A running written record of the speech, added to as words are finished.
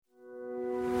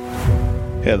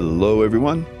Hello,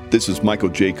 everyone. This is Michael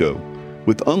Jaco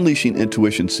with Unleashing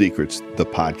Intuition Secrets, the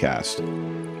podcast.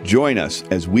 Join us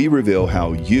as we reveal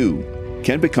how you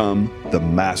can become the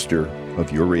master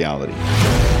of your reality.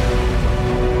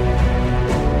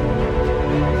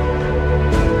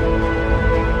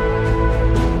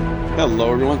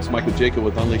 Hello, everyone. It's Michael Jaco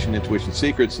with Unleashing Intuition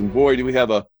Secrets. And boy, do we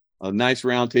have a nice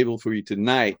round table for you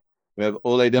tonight. We have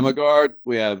Ole Demogard,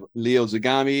 we have Leo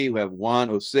Zagami, we have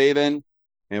Juan O'Savin,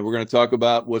 and we're going to talk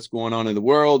about what's going on in the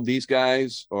world. These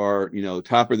guys are,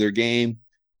 top of their game.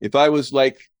 If I was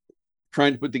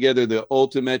trying to put together the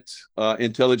ultimate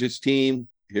intelligence team,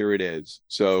 here it is.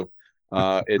 So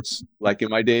it's like in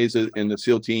my days in the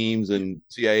SEAL teams and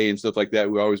CIA and stuff like that,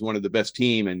 we always wanted the best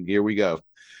team, and here we go.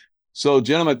 So,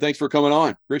 gentlemen, thanks for coming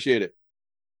on. Appreciate it.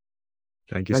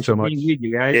 Thank you so much.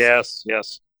 You guys.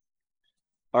 Yes.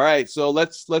 All right, so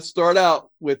let's start out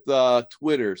with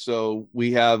Twitter. So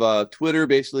we have Twitter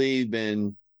basically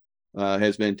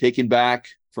has been taken back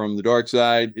from the dark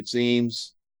side, it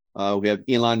seems. We have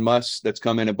Elon Musk that's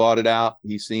come in and bought it out.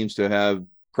 He seems to have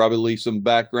probably some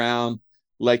background,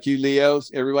 like you, Leo.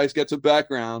 Everybody's got some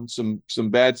background, some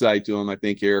bad side to him, I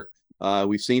think, here.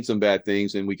 We've seen some bad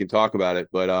things, and we can talk about it.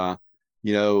 But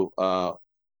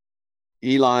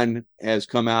Elon has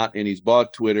come out and he's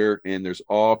bought Twitter, and there's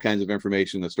all kinds of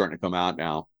information that's starting to come out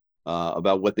now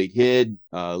about what they hid,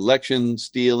 election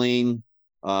stealing,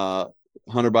 Hunter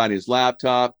Biden's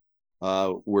laptop,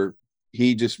 where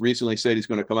he just recently said he's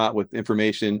going to come out with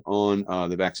information on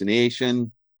the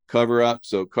vaccination cover-up.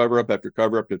 So cover-up after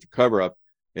cover-up after cover-up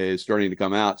is starting to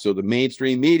come out. So the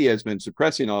mainstream media has been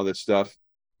suppressing all this stuff,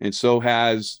 and so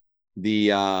has the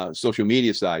social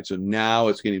media side. So now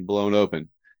it's getting blown open.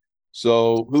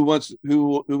 So who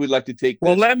would like to take this?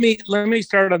 Well, let me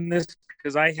start on this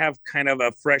because I have kind of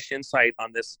a fresh insight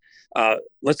on this.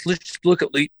 Let's look at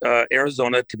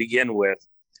Arizona to begin with.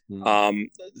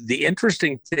 The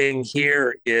interesting thing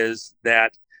here is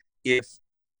that if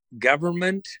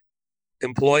government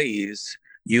employees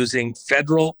using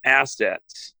federal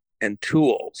assets and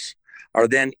tools are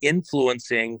then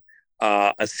influencing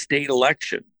a state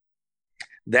election,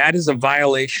 that is a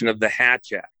violation of the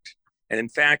Hatch Act. And in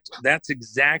fact, that's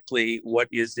exactly what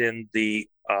is in the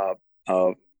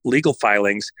legal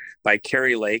filings by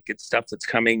Kari Lake. It's stuff that's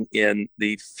coming in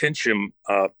the Fincham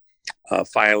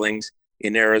filings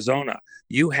in Arizona.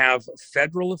 You have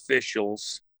federal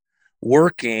officials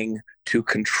working to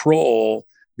control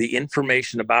the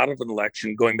information about an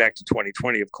election, going back to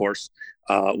 2020, of course,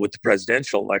 with the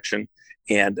presidential election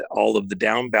and all of the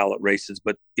down ballot races.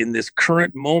 But in this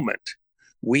current moment,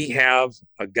 we have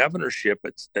a governorship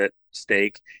at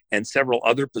stake and several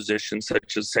other positions,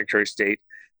 such as Secretary of State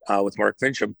with Mark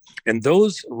Fincham. And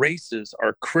those races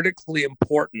are critically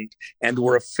important and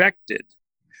were affected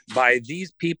by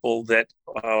these people that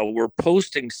were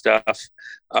posting stuff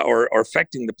or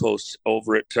affecting the posts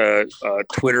over at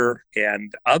Twitter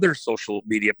and other social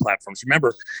media platforms.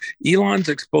 Remember, Elon's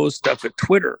exposed stuff at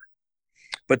Twitter,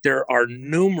 but there are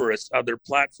numerous other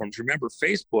platforms. Remember,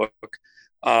 Facebook,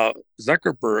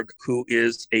 Zuckerberg, who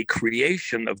is a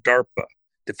creation of DARPA,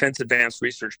 Defense Advanced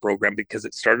Research Program, because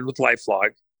it started with LifeLog,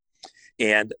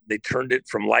 and they turned it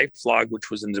from LifeLog,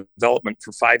 which was in development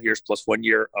for 5 years plus 1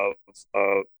 year of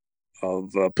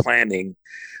planning,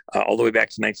 all the way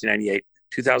back to 1998.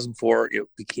 2004, it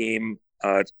became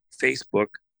Facebook,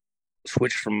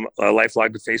 switched from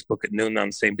LifeLog to Facebook at noon on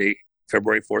the same day,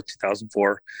 February 4th,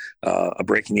 2004, a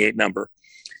breaking 8 number.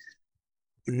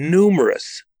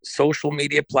 Numerous social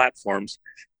media platforms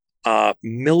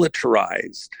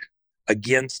militarized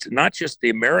against not just the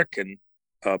American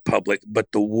public,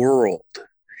 but the world.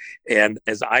 And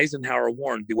as Eisenhower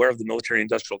warned, beware of the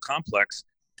military-industrial complex.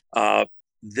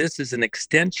 This is an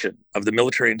extension of the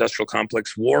military-industrial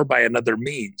complex, war by another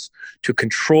means, to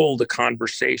control the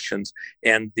conversations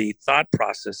and the thought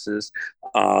processes,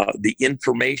 the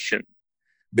information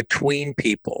between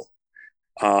people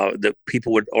that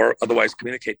people would or otherwise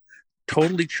communicate.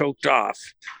 Totally choked off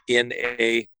in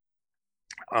a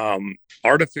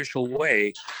artificial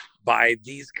way by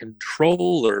these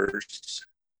controllers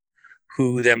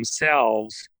who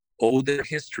themselves owe their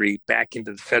history back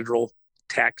into the federal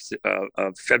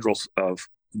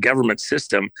government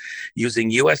system, using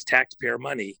U.S. taxpayer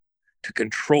money to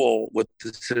control what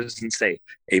the citizens say.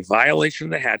 A violation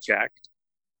of the Hatch Act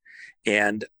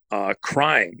and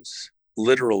crimes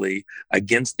literally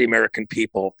against the American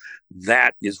people.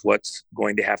 That is what's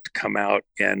going to have to come out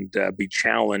and be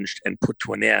challenged and put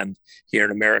to an end here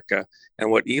in America.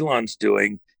 And what Elon's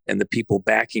doing and the people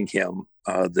backing him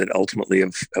that ultimately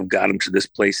have got him to this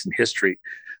place in history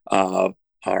are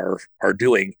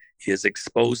doing is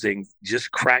exposing,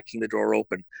 just cracking the door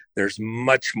open. There's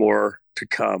much more to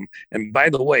come. And by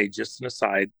the way, just an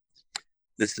aside,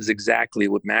 this is exactly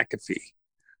what McAfee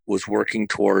was working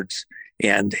towards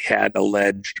and had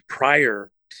alleged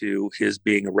prior to his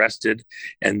being arrested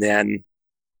and then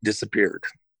disappeared.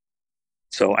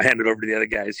 So I hand it over to the other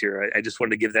guys here. I just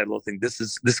wanted to give that little thing.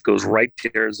 This goes right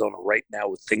to Arizona right now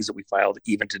with things that we filed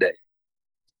even today.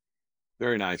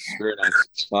 Very nice, very nice.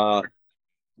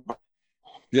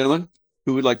 Gentlemen,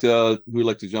 who would like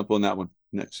to jump on that one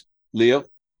next? Leo?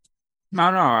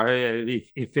 No.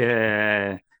 If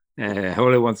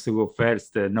Ole wants to go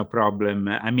first, no problem.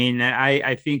 I mean,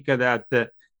 I think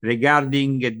that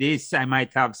regarding this, I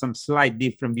might have some slight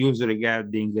different views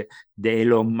regarding the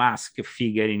Elon Musk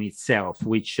figure in itself,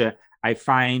 which I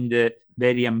find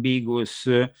very ambiguous.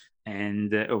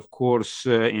 And of course,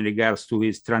 in regards to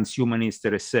his transhumanist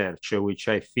research, which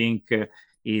I think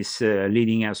is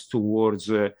leading us towards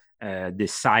the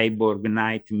cyborg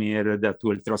nightmare that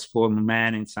will transform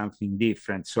man in something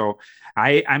different. So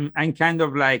I'm kind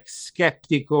of like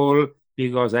skeptical,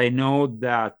 because I know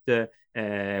that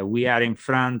we are in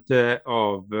front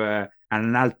of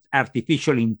an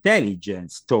artificial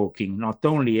intelligence talking, not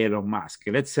only Elon Musk.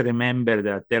 Let's remember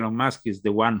that Elon Musk is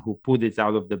the one who put it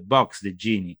out of the box, the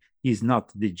genie. He's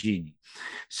not the genie.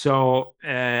 So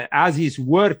as he's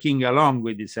working along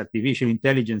with this artificial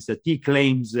intelligence that he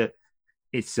claims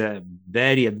it's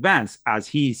very advanced, as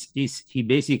he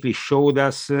basically showed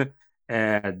us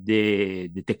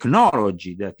the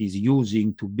technology that is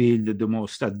using to build the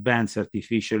most advanced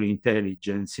artificial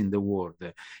intelligence in the world.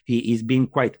 He's been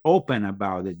quite open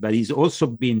about it, but he's also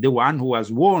been the one who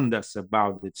has warned us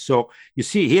about it. So you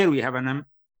see here we have an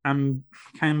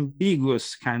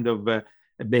ambiguous kind of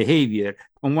behavior.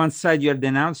 On one side, you're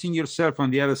denouncing yourself. On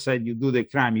the other side, you do the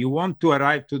crime. You want to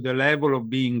arrive to the level of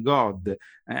being God.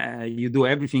 You do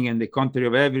everything and the contrary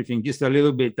of everything, just a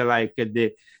little bit like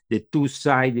the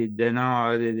two-sided,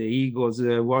 the egos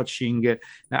watching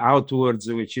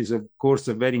outwards, which is, of course,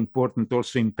 a very important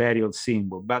also imperial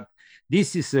symbol. But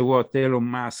this is what Elon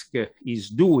Musk is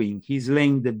doing. He's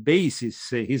laying the basis,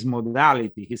 his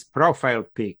modality, his profile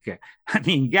pic. I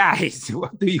mean, guys,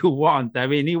 what do you want? I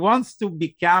mean, he wants to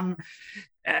become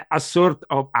a sort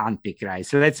of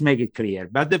antichrist. Let's make it clear.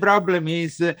 But the problem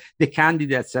is the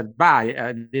candidates are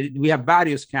we have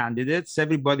various candidates.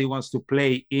 Everybody wants to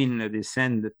play in this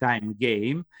end time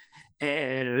game.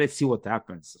 Let's see what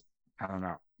happens. I don't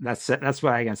know. That's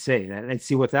what I can say. Let's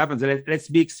see what happens. Let's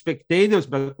be spectators,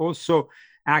 but also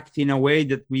act in a way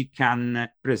that we can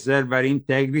preserve our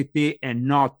integrity and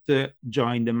not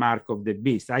join the mark of the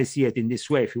beast. I see it in this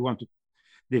way, if you want to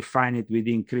define it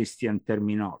within Christian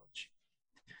terminology.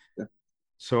 Yeah.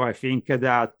 So I think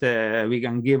that we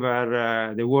can give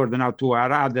the word now to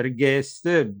our other guest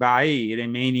by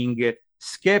remaining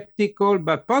skeptical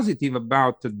but positive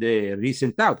about the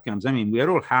recent outcomes. I mean, we are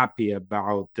all happy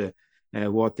about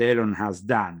what Elon has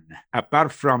done,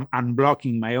 apart from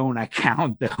unblocking my own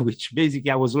account, which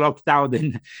basically I was locked out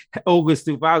in August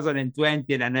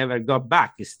 2020 and I never got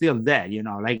back. It's still there, you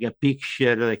know, like a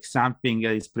picture, like something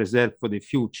that is preserved for the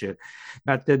future.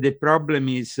 But the problem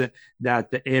is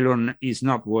that Elon is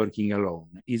not working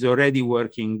alone. He's already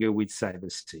working with Cyber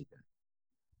Satan.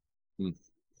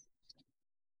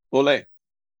 Ole.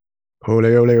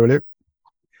 Ole.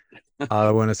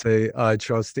 I want to say I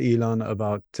trust Elon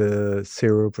about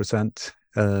 0%.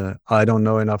 I don't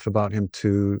know enough about him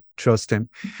to trust him.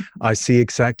 I see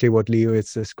exactly what Leo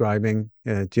is describing,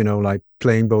 you know, like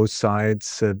playing both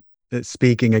sides,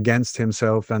 speaking against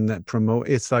himself and promote.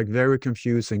 It's like very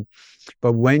confusing.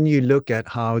 But when you look at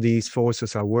how these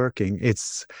forces are working,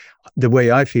 it's the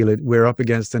way I feel it, we're up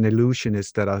against an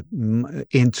illusionist that are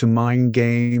into mind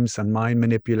games and mind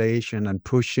manipulation and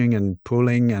pushing and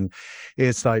pulling. And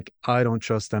it's like, I don't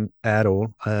trust them at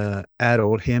all,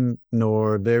 him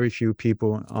nor very few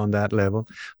people on that level.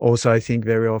 Also, I think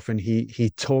very often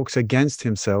he talks against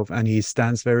himself, and he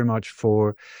stands very much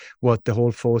for what the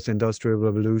whole fourth industrial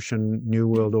revolution, New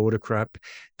World Order crap.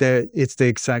 It's the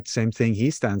exact same thing he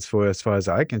stands for, as far as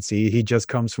I can see. He just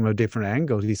comes from a different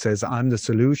angle. He says, I'm the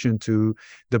solution to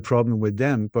the problem with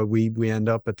them, but we end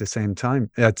up at the same time,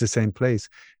 at the same place.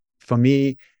 For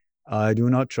me, I do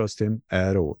not trust him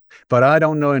at all. But I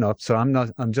don't know enough, so I'm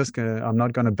not going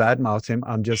to badmouth him.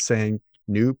 I'm just saying,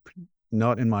 nope,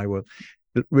 not in my world.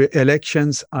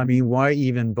 Elections, I mean, why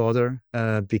even bother?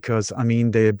 Because I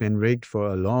mean, they've been rigged for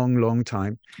a long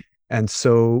time. And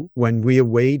so when we are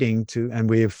waiting to, and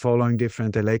we're following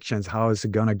different elections, how is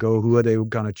it going to go? Who are they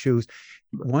going to choose?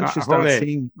 Once you start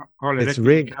seeing it's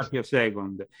rigged. Let me a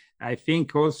second. I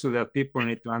think also that people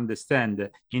need to understand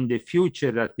in the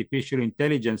future, artificial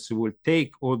intelligence will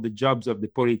take all the jobs of the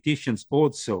politicians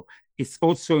also. It's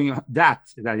also that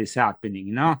is happening,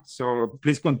 you know? So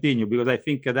please continue, because I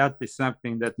think that is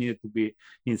something that needed to be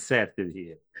inserted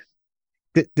here.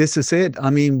 This is it. I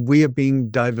mean, we are being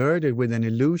diverted with an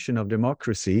illusion of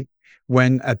democracy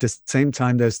when at the same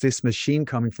time there's this machine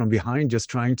coming from behind just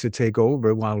trying to take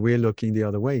over while we're looking the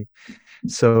other way.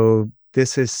 So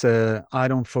this is, I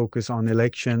don't focus on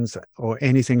elections or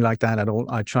anything like that at all.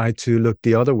 I try to look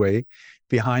the other way,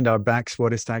 behind our backs,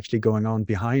 what is actually going on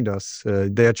behind us.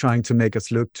 They're trying to make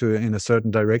us look in a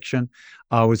certain direction.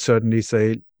 I would certainly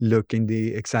say look in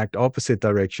the exact opposite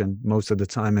direction most of the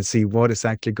time and see what is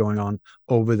actually going on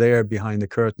over there behind the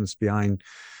curtains, behind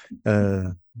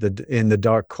in the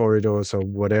dark corridors or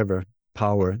whatever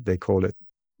power they call it.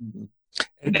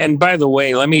 And by the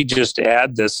way, let me just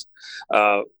add this.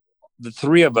 The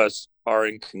three of us are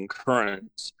in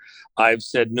concurrence. I've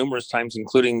said numerous times,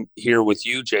 including here with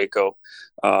you, Jaco,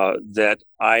 that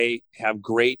I have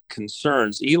great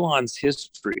concerns. Elon's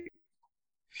history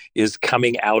is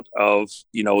coming out of,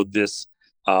 this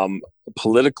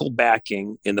political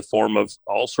backing in the form of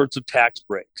all sorts of tax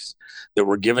breaks that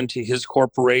were given to his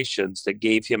corporations that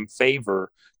gave him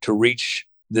favor to reach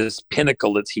this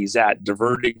pinnacle that he's at,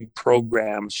 diverting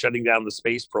programs, shutting down the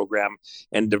space program,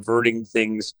 and diverting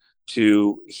things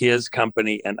to his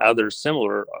company and others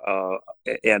similar.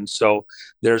 And so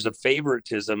there's a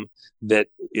favoritism that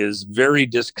is very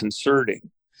disconcerting,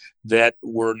 that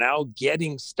we're now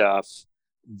getting stuff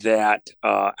that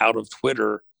out of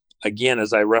Twitter, again,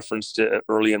 as I referenced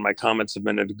early in my comments a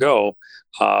minute ago,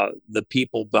 the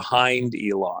people behind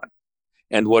Elon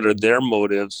and what are their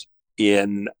motives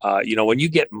in, when you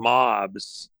get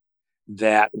mobs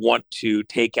that want to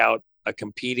take out a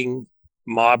competing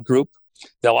mob group,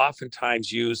 they'll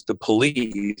oftentimes use the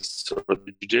police or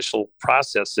the judicial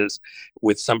processes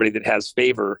with somebody that has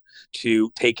favor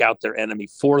to take out their enemy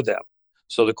for them.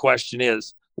 So the question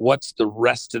is, what's the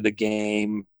rest of the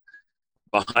game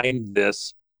behind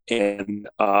this? And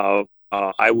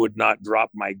I would not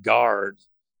drop my guard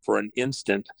for an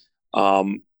instant.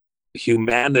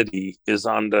 Humanity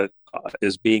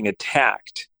is being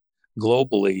attacked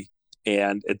globally,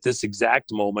 and at this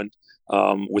exact moment,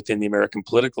 within the American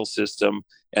political system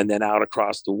and then out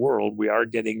across the world, we are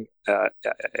getting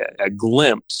a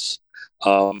glimpse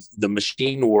of the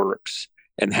machine works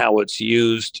and how it's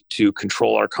used to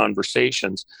control our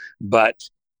conversations. But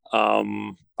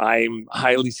I'm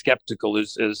highly skeptical,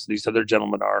 as these other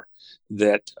gentlemen are,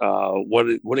 that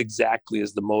what exactly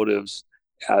is the motives,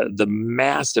 the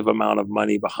massive amount of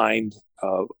money behind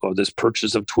of this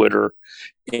purchase of Twitter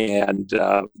and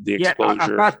the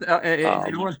exposure.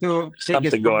 I want to take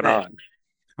something going on.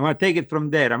 I want to take it from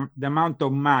there. The amount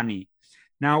of money.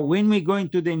 Now, when we go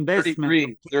into the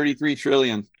investment, 33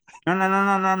 trillion.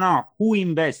 No. Who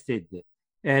invested?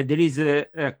 There is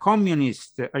a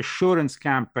communist assurance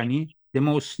company, the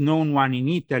most known one in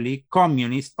Italy,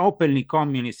 openly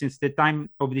communist since the time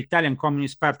of the Italian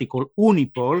Communist Party, called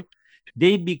Unipol.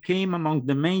 They became among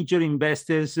the major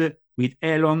investors with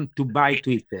Elon to buy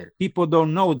Twitter. People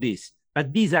don't know this,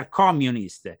 but these are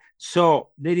communists. So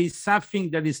there is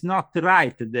something that is not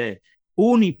right there.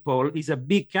 Unipol is a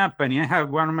big company. I have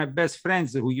one of my best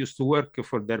friends who used to work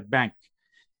for their bank.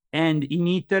 And in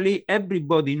Italy,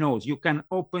 everybody knows. You can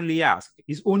openly ask,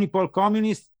 is Unipol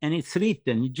communist? And it's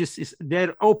written,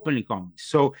 they're openly communist.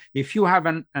 So if you have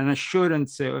an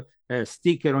assurance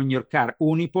sticker on your car,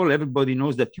 Unipol, everybody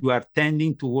knows that you are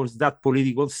tending towards that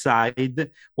political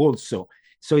side also.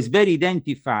 So it's very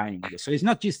identifying. So it's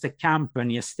not just a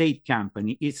company, a state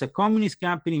company. It's a communist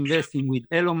company investing with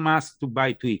Elon Musk to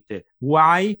buy Twitter.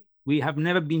 Why? We have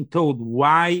never been told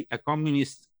why a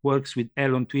communist works with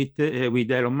Elon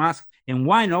Musk, and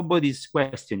why nobody's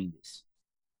questioning this.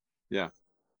 Yeah.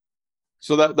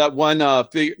 So that one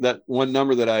that one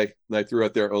number that I threw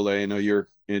out there, Ole, I know you're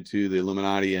into the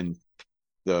Illuminati and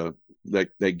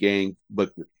that gang,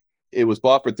 but it was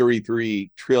bought for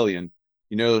 33 trillion.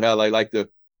 You know how they like to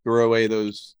throw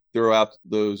out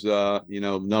those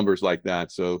numbers like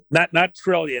that. So not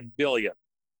trillion, billion.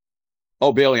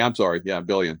 Oh, billion. I'm sorry. Yeah,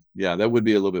 billion. Yeah, that would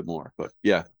be a little bit more, but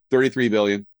yeah, 33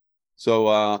 billion.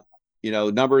 So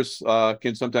numbers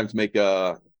can sometimes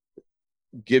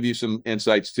give you some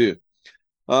insights too.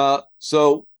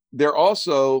 So they're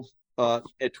also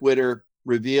at Twitter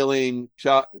revealing.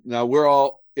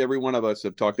 Now every one of us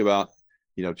have talked about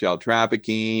child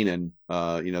trafficking, and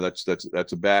that's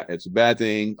a bad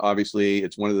thing. Obviously,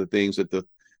 it's one of the things that the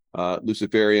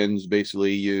Luciferians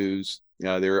basically use.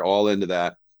 They're all into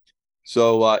that.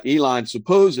 So Elon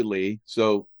supposedly,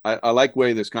 so I like the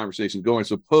way this conversation is going.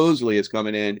 Supposedly, it's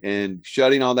coming in and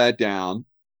shutting all that down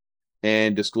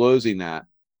and disclosing that.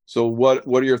 So what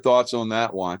are your thoughts on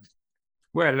that one?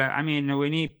 Well, I mean,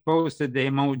 when he posted the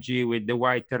emoji with the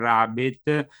white rabbit,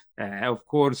 of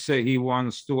course, he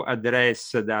wants to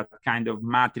address that kind of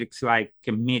matrix-like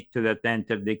myth that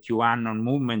entered the QAnon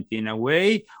movement in a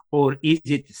way, or is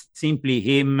it simply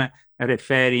him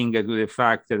referring to the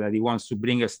fact that he wants to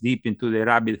bring us deep into the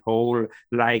rabbit hole,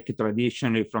 like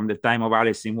traditionally from the time of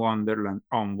Alice in Wonderland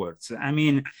onwards? I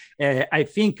mean, I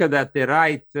think that the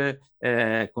right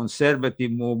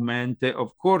conservative movement,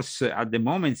 of course, at the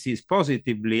moment sees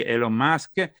positively Elon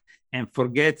Musk and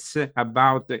forgets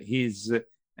about his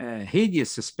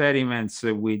hideous experiments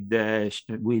with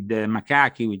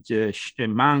macaque, with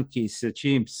monkeys,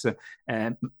 chimps.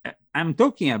 I'm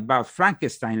talking about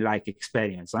Frankenstein-like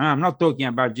experience. I'm not talking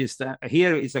about just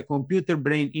here is a computer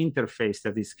brain interface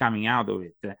that is coming out of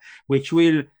it, which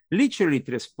will literally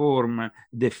transform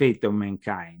the fate of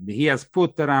mankind. He has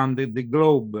put around the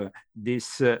globe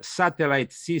this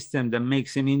satellite system that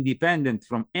makes him independent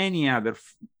from any other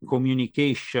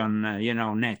communication,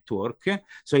 network.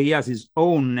 So he has his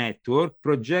own network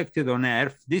projected on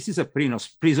Earth. This is a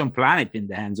prison planet in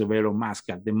the hands of Elon Musk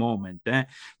at the moment,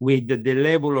 with the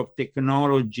level of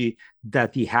technology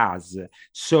that he has.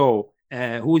 So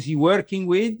who's he working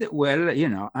with? Well,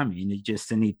 you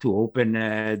just need to open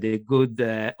the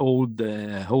good old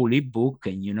holy book,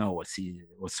 and you know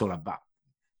what's all about.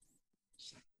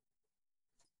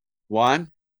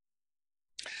 Juan?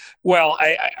 Well,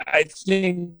 I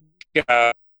think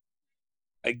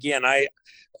again, I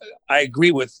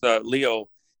agree with Leo.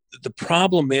 The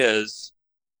problem is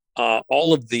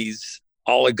all of these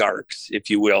oligarchs, if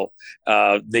you will,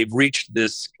 they've reached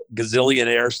this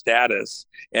gazillionaire status,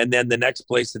 and then the next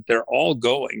place that they're all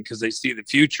going, because they see the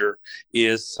future,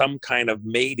 is some kind of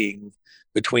mating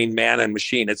between man and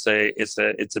machine. It's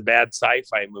a bad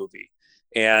sci-fi movie,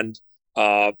 and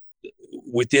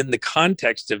within the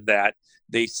context of that,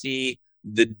 they see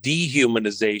the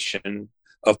dehumanization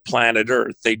of planet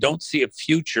Earth. They don't see a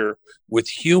future with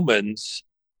humans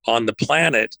on the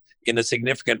planet in a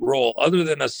significant role, other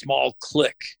than a small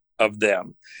clique of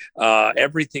them.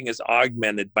 Everything is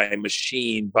augmented by a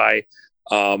machine, by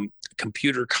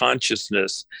computer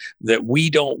consciousness, that we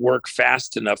don't work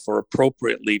fast enough or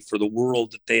appropriately for the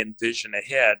world that they envision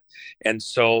ahead. And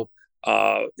so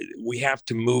we have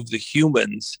to move the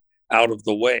humans out of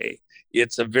the way.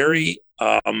 It's a very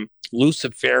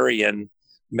Luciferian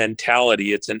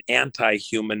mentality. It's an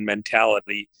anti-human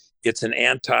mentality. It's an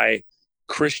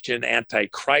anti-Christian,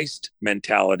 anti-Christ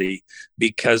mentality,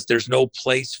 because there's no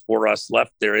place for us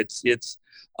left there. It's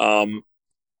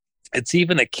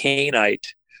even a Cainite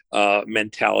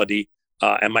mentality.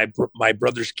 And my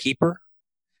brother's keeper,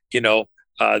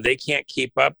 they can't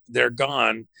keep up. They're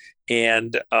gone,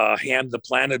 and hand the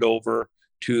planet over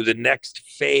to the next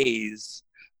phase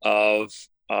of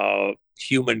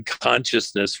human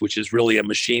consciousness, which is really a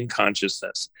machine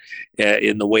consciousness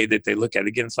in the way that they look at it.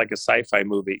 Again, it's like a sci-fi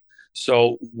movie.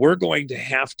 So we're going to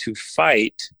have to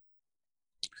fight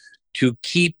to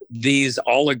keep these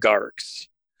oligarchs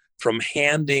from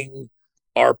handing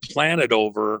our planet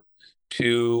over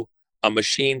to a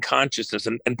machine consciousness.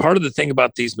 And part of the thing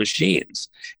about these machines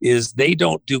is they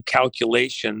don't do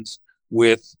calculations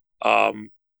with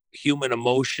human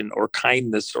emotion or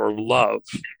kindness or love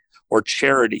or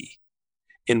charity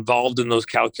involved in those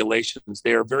calculations.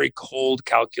 They are very cold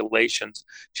calculations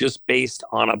just based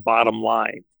on a bottom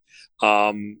line.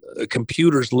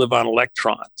 Computers live on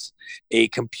electrons. A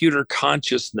computer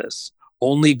consciousness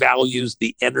only values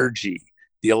the energy,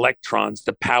 the electrons,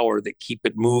 the power that keep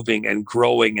it moving and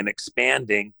growing and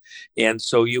expanding. And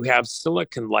so you have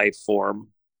silicon life form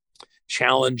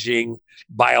challenging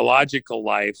biological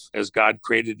life as God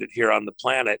created it here on the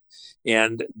planet.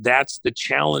 And that's the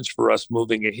challenge for us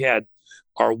moving ahead.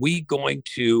 Are we going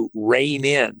to rein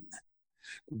in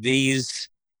these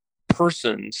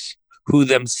persons who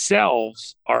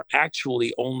themselves are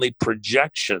actually only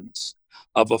projections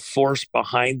of a force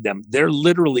behind them? They're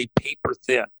literally paper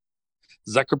thin.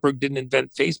 Zuckerberg didn't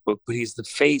invent Facebook, but he's the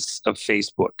face of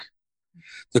Facebook.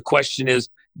 The question is,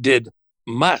 did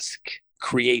Musk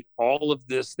create all of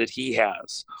this that he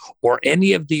has, or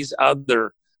any of these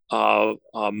other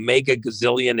mega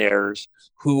gazillionaires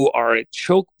who are at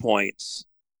choke points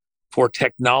for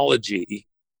technology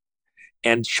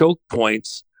and choke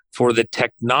points for the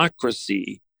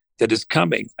technocracy that is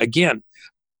coming? Again,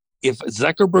 if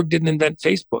Zuckerberg didn't invent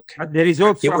Facebook. But there is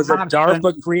also it was a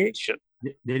DARPA creation.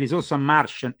 There is also a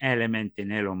Martian element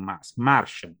in Elon Musk.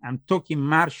 Martian. I'm talking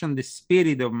Martian, the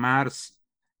spirit of Mars,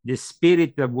 the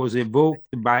spirit that was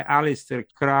evoked by Aleister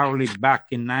Crowley back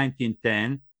in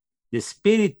 1910, the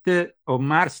spirit of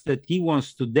Mars that he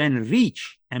wants to then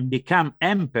reach and become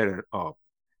emperor of.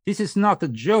 This is not a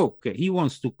joke. He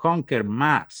wants to conquer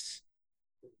Mars.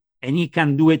 And he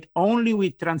can do it only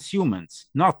with transhumans,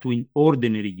 not with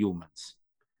ordinary humans.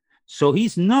 So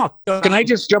he's not. Can I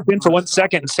just jump in for 1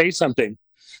 second and say something?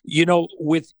 You know,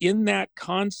 within that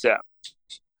concept,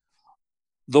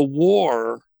 the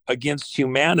war against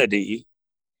humanity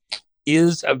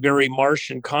is a very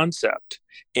Martian concept.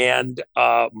 And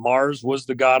Mars was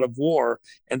the god of war.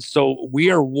 And so we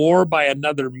are war by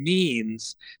another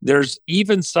means. There's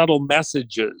even subtle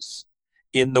messages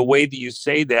in the way that you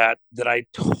say that I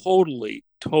totally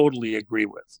agree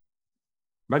with.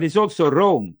 But it's also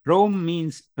Rome. Rome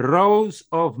means Rose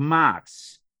of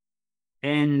Mars.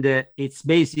 And it's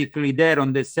basically there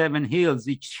on the 7 hills.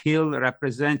 Each hill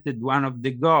represented one of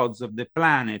the gods of the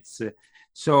planets.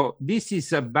 So this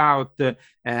is about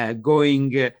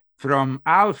going from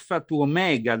Alpha to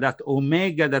Omega, that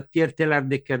Pierre Teilhard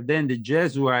de Chardin, the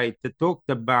Jesuit,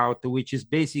 talked about, which is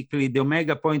basically the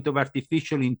Omega point of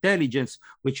artificial intelligence,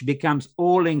 which becomes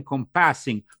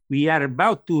all-encompassing. We are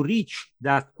about to reach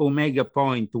that Omega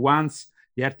point once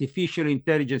the artificial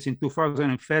intelligence in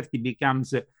 2030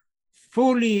 becomes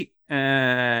fully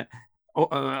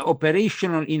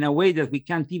operational in a way that we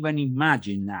can't even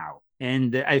imagine now.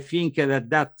 And I think that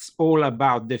that's all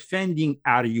about defending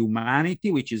our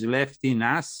humanity, which is left in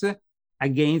us,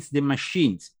 against the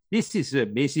machines. This is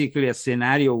basically a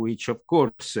scenario which, of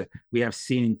course, we have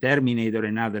seen in Terminator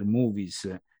and other movies.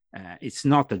 It's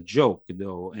not a joke,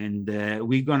 though. And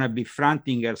we're going to be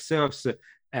fronting ourselves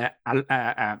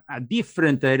a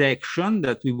different direction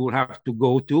that we will have to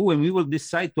go to when we will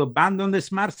decide to abandon the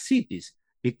smart cities,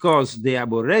 because they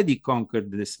have already conquered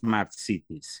the smart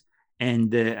cities.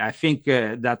 And I think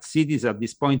that cities at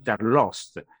this point are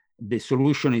lost. The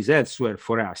solution is elsewhere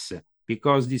for us,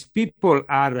 because these people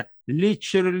are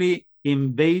literally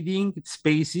invading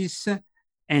spaces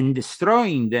and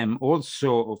destroying them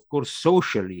also, of course,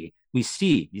 socially. We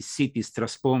see these cities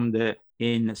transformed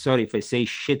in, sorry if I say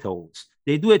shitholes.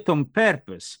 They do it on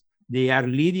purpose. They are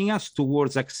leading us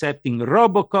towards accepting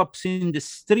Robocops in the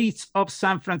streets of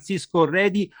San Francisco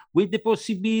already, with the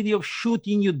possibility of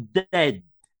shooting you dead.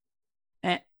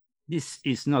 This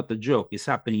is not a joke. It's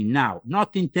happening now,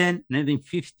 not in 10, not in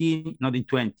 15, not in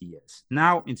 20 years.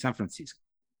 Now in San Francisco.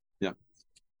 Yeah.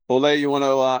 Ole, you want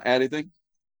to add anything?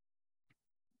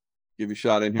 Give you a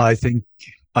shot in here.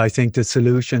 I think the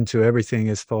solution to everything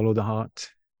is follow the heart.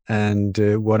 And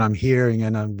what I'm hearing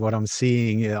and what I'm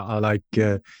seeing are like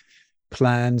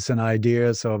plans and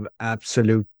ideas of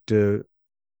absolute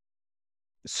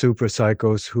super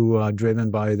psychos who are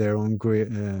driven by their own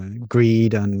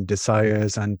greed and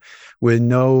desires, and with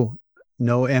no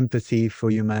empathy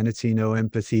for humanity, no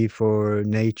empathy for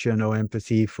nature, no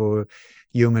empathy for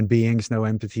human beings, no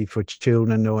empathy for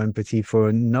children, no empathy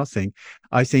for nothing.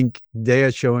 I think they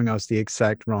are showing us the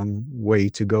exact wrong way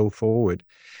to go forward.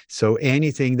 So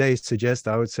anything they suggest,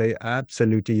 I would say,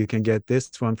 absolutely, you can get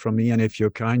this one from me. And if you're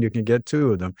kind, you can get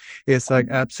 2 of them. It's like,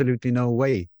 absolutely no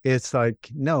way. It's like,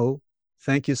 no,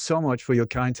 thank you so much for your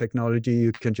kind technology.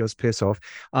 You can just piss off.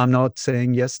 I'm not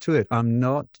saying yes to it. I'm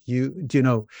not,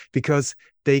 because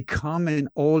they come in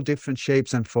all different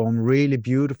shapes and form, really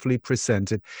beautifully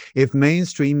presented. If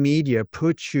mainstream media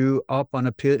puts you up on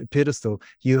a pedestal,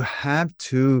 you have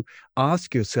to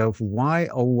ask yourself, why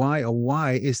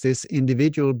is this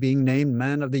individual being named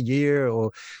Man of the Year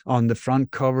or on the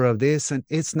front cover of this? And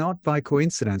it's not by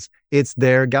coincidence. It's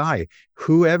their guy.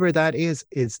 Whoever that is,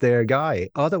 it's their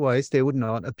guy. Otherwise, they would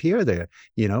not appear there,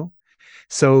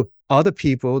 So other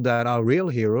people that are real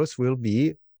heroes will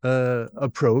be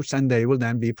approached, and they will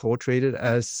then be portrayed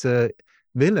as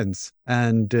villains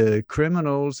and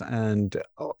criminals and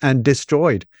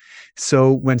destroyed.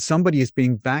 So when somebody is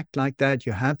being backed like that,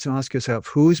 you have to ask yourself,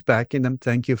 who's backing them?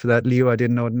 Thank you for that, Leo. I did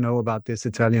not know about this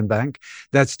Italian bank.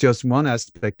 That's just one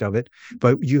aspect of it.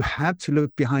 But you have to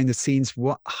look behind the scenes.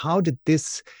 How did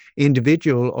this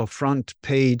individual or front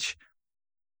page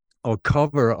or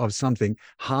cover of something,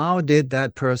 how did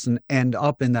that person end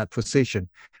up in that position?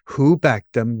 Who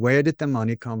backed them? Where did the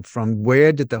money come from? Where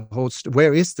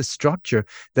is the structure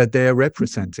that they are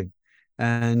representing?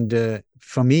 And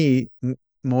for me,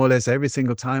 more or less every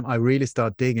single time I really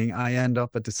start digging, I end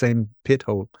up at the same pit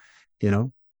hole,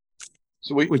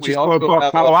 So which we is called also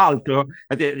have Palo Alto.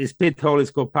 The spit hole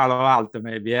is called Palo Alto,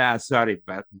 maybe. Yeah, sorry,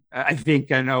 but I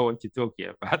think I know what you're talking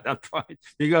about at that point.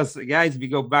 Because, guys, we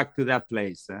go back to that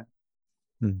place.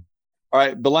 all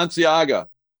right, Balenciaga.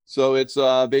 So it's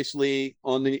basically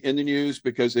in the news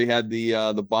because they had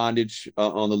the bondage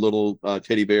on the little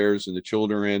teddy bears and the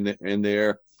children in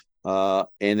there,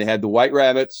 and they had the white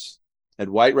rabbits, in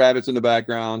the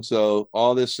background. So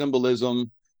all this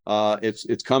symbolism,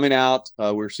 it's coming out.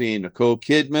 We're seeing Nicole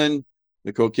Kidman.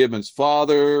 Nicole Kidman's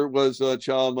father was a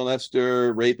child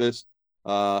molester, rapist,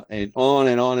 and on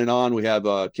and on and on. We have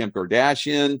Kim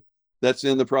Kardashian that's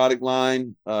in the product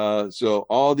line. So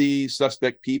all these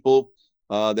suspect people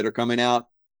that are coming out.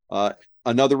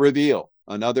 Another reveal,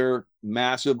 another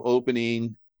massive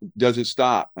opening. Doesn't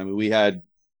stop. I mean, we had,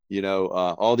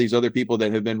 all these other people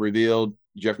that have been revealed.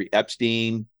 Jeffrey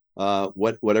Epstein.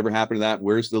 Whatever happened to that?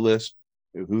 Where's the list?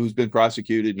 Who's been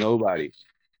prosecuted? Nobody.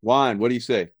 Juan, what do you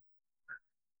say?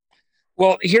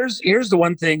 Well, here's the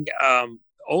one thing.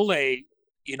 Ole,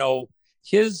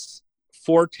 his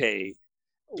forte,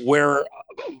 where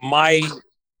my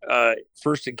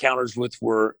first encounters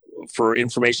were for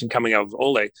information coming out of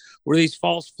Ole, were these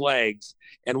false flags.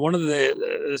 And one of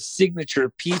the signature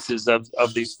pieces of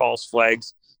these false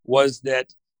flags was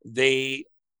that they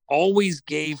always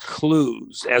gave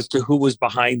clues as to who was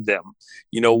behind them.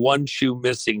 One shoe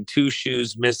missing, two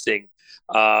shoes missing.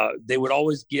 They would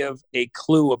always give a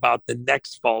clue about the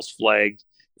next false flag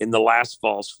in the last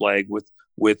false flag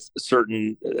with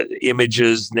certain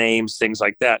images, names, things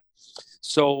like that.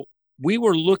 So we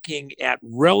were looking at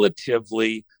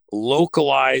relatively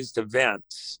localized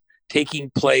events taking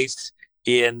place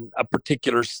in a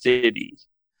particular city,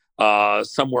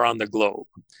 somewhere on the globe.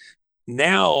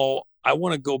 Now, I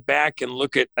want to go back and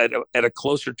look at a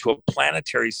closer to a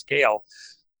planetary scale.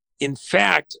 In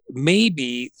fact,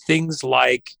 maybe things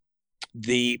like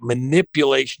the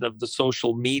manipulation of the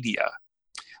social media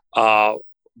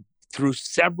through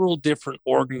several different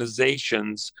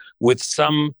organizations with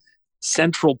some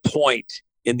central point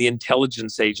in the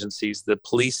intelligence agencies, the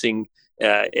policing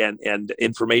and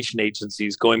information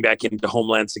agencies, going back into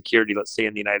Homeland Security, let's say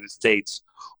in the United States,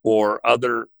 or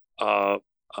other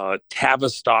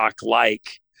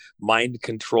Tavistock-like mind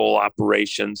control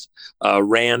operations,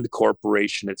 Rand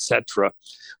Corporation, etc.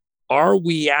 Are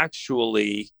we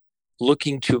actually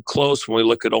looking too close when we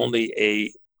look at only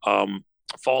a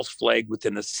false flag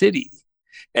within a city?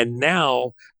 And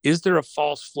now, is there a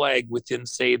false flag within,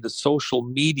 say, the social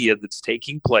media that's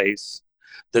taking place,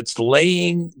 that's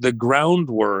laying the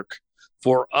groundwork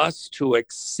for us to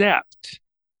accept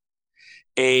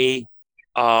a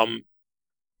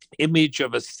image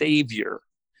of a savior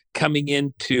coming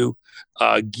in to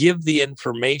give the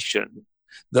information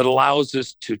that allows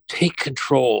us to take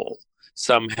control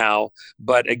somehow?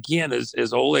 But again,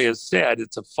 as Ole has said,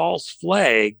 it's a false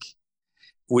flag,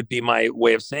 would be my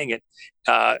way of saying it.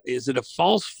 Is it a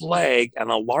false flag on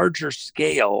a larger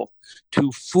scale to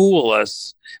fool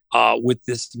us with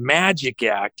this magic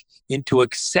act into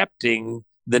accepting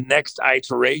the next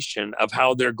iteration of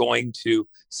how they're going to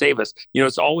save us?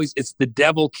 It's the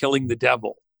devil killing the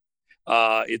devil.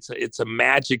 It's a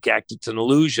magic act. It's an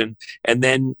illusion. And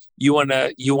then you want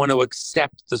to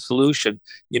accept the solution,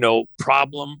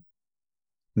 problem,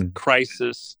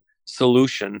 crisis,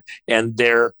 solution. And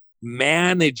they're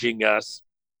managing us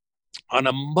on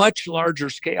a much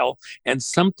larger scale. And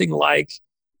something like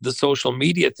the social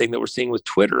media thing that we're seeing with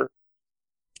Twitter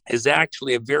is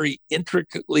actually a very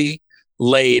intricately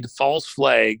laid false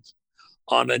flag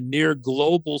on a near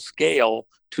global scale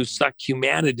to suck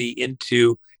humanity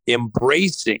into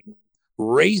racing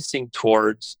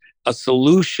towards a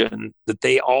solution that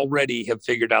they already have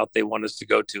figured out they want us to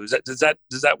go to. Does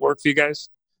that work for you guys?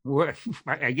 Well,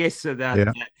 I guess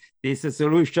that this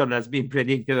solution has been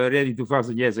predicted already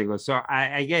 2,000 years ago. So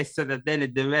I guess that then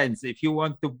it depends. If you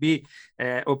want to be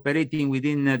operating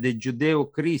within the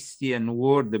Judeo-Christian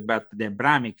world, but the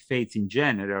Abrahamic faith in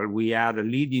general, we are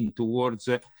leading towards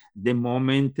the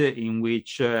moment in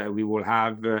which we will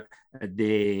have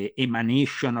the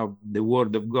emanation of the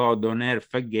word of God on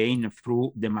earth again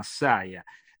through the Messiah.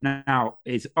 Now,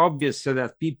 it's obvious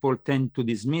that people tend to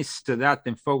dismiss that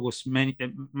and focus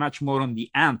much more on the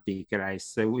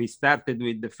Antichrist. We started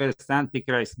with the first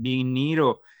Antichrist being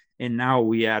Nero, and now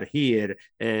we are here.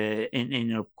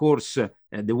 And of course,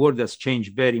 the world has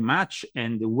changed very much,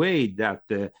 and the way that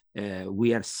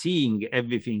we are seeing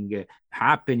everything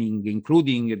happening,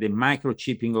 including the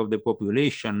microchipping of the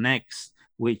population next,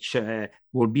 which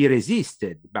will be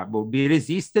resisted, but will be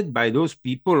resisted by those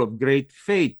people of great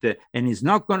faith. And it's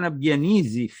not going to be an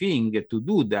easy thing to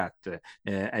do that,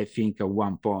 I think, at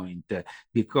one point,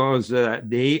 because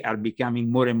they are becoming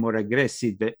more and more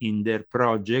aggressive in their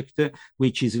project,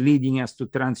 which is leading us to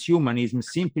transhumanism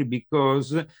simply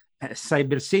because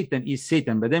cyber Satan is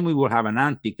Satan, but then we will have an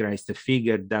antichrist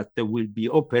figure that will be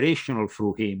operational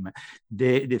through him.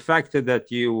 The fact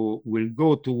that you will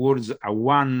go towards a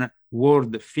one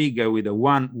world figure with a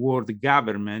one world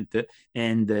government,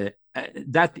 and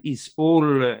that is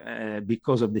all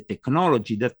because of the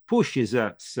technology that pushes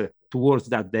us towards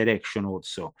that direction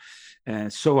also.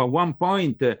 So at one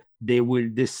point, they will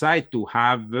decide to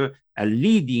have a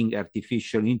leading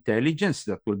artificial intelligence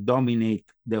that will dominate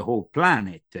the whole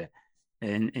planet.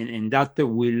 And that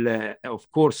will,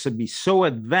 of course, be so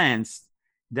advanced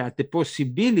that the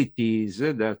possibilities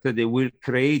that they will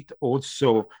create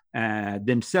also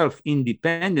themselves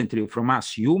independently from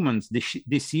us humans,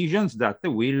 decisions that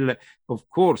will, of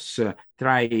course,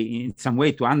 try in some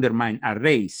way to undermine our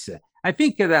race. I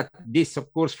think that this,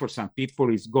 of course, for some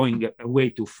people is going way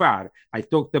too far. I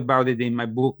talked about it in my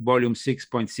book, volume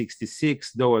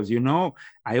 6.66, though, as you know,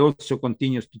 I also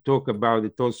continue to talk about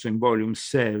it also in volume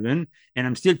 7, and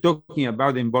I'm still talking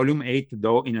about it in volume 8,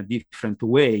 though, in a different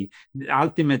way.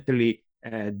 Ultimately,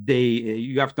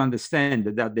 you have to understand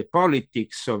that the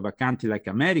politics of a country like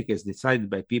America is decided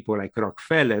by people like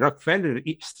Rockefeller. Rockefeller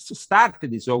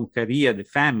started his own career, the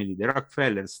family, the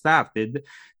Rockefeller started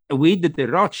with the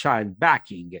Rothschild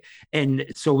backing. And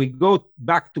so we go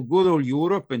back to good old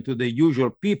Europe and to the usual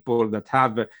people that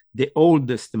have the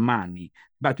oldest money.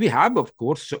 But we have, of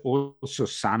course, also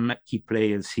some key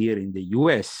players here in the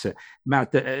US.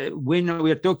 But when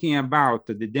we are talking about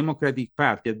the Democratic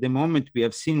Party, at the moment we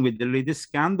have seen with the latest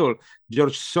scandal,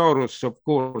 George Soros, of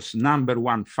course,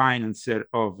 #1 financer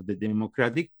of the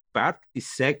Democratic Party.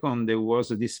 Second, there was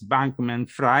this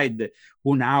Bankman-Fried,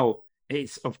 who now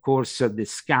is, of course, the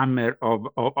scammer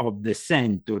of the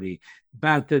century.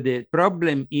 But the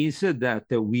problem is that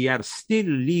we are still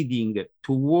leading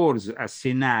towards a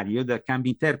scenario that can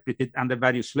be interpreted under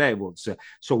various levels.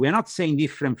 So we're not saying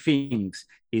different things.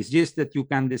 It's just that you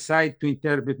can decide to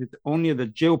interpret it only at the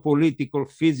geopolitical,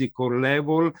 physical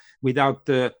level without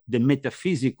the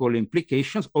metaphysical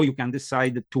implications, or you can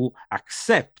decide to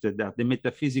accept that the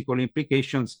metaphysical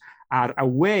implications are a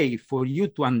way for you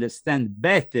to understand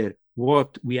better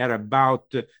what we are about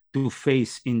to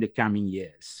face in the coming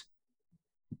years.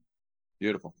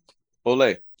 Beautiful.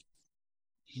 Ole.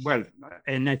 Well,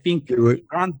 and I think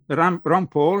Ron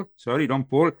Paul,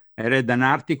 I read an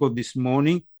article this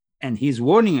morning, and he's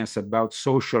warning us about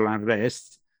social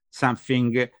unrest,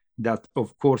 something that,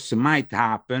 of course, might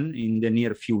happen in the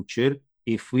near future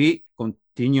if we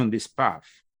continue on this path.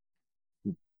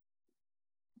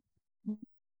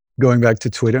 Going back to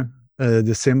Twitter,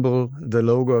 the symbol, the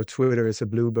logo of Twitter is a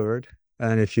bluebird.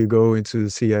 And if you go into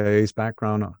the CIA's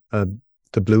background,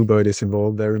 the bluebird is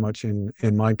involved very much in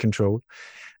mind control.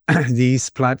 These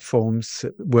platforms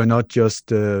were not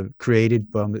just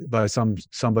created by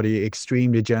somebody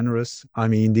extremely generous. I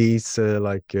mean, these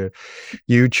like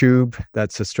YouTube,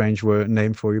 that's a strange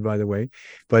name for you, by the way.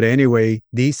 But anyway,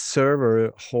 these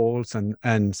server halls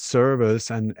and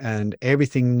servers and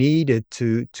everything needed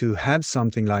to have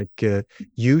something like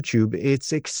YouTube,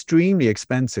 it's extremely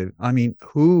expensive. I mean,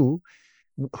 who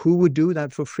would do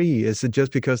that for free? Is it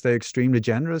just because they're extremely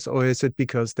generous, or is it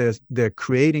because they're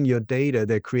creating your data,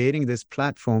 they're creating this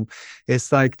platform?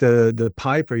 It's like the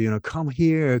piper, you know, come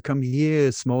here,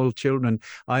 small children,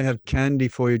 I have candy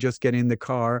for you, just get in the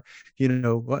car, you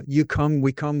know, what, you come,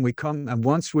 we come, and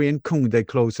once we're in, they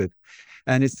close it.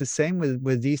 And it's the same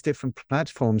with these different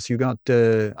platforms. You got,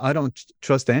 I don't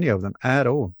trust any of them at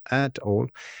all.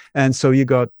 And so you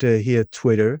got here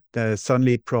Twitter, the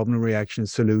suddenly problem, reaction,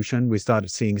 solution. We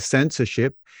started seeing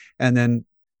censorship, and then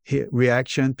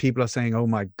reaction. People are saying, oh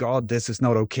my God, this is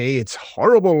not okay. It's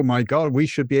horrible. My God, we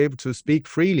should be able to speak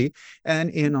freely. And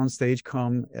in on stage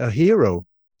come a hero.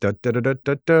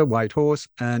 White horse,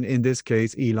 and in this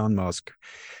case Elon Musk,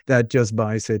 that just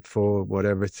buys it for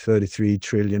whatever, 33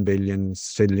 trillion billion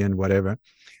zillion, whatever,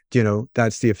 you know.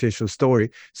 That's the official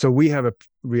story. So we have a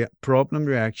problem,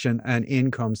 reaction, and in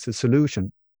comes the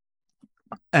solution.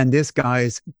 And this guy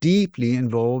is deeply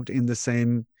involved in the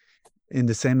same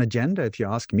agenda, if you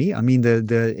ask me. I mean,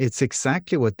 it's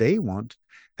exactly what they want.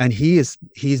 And he's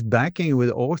backing with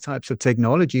all types of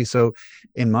technology. So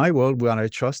in my world, will I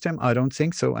trust him? I don't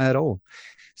think so at all.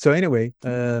 So anyway,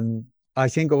 I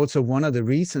think also one of the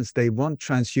reasons they want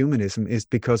transhumanism is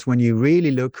because when you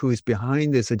really look who is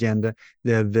behind this agenda,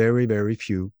 there are very, very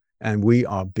few. And we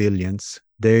are billions.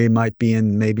 They might be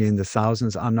maybe in the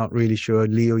thousands. I'm not really sure.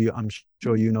 Leo, I'm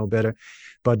sure you know better.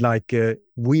 But like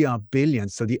we are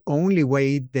billions. So the only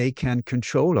way they can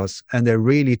control us, and they're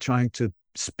really trying to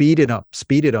speed it up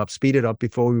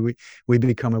before we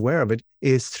become aware of it,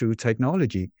 is through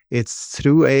technology. It's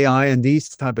through AI and these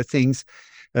type of things,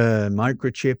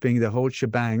 microchipping, the whole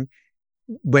shebang,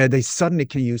 where they suddenly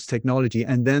can use technology,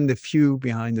 and then the few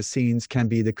behind the scenes can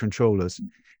be the controllers.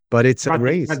 But it's a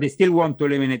race. But they still want to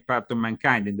eliminate part of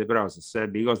mankind in the process,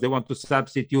 because they want to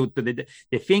substitute.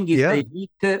 The thing is, they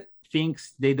eat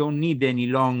things they don't need any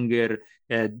longer.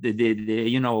 The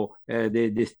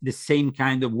same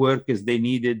kind of workers they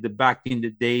needed back in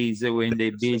the days when they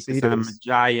built some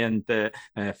giant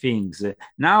things.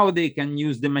 Now they can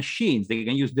use the machines, they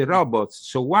can use the robots.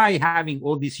 So why having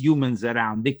all these humans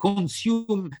around? They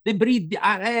consume, they breathe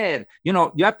our air. You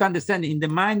have to understand, in the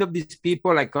mind of these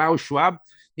people like Klaus Schwab,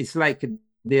 it's like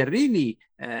they're really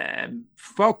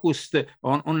focused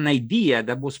on an idea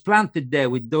that was planted there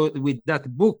with that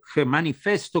book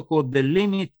manifesto called The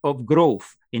Limit of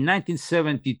Growth. In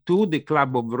 1972, the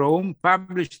Club of Rome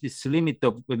published the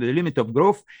limit of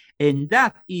growth, and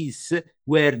that is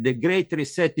where the Great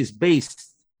Reset is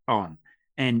based on.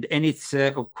 And it's,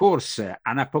 of course,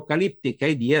 an apocalyptic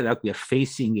idea that we are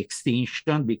facing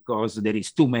extinction because there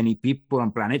is too many people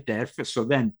on planet Earth. So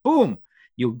then, boom,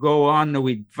 you go on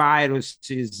with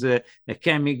viruses,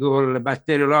 chemical,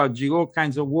 bacteriological, all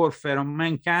kinds of warfare on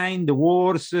mankind,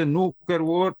 wars, nuclear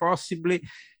war, possibly.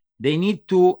 They need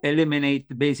to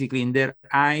eliminate, basically, in their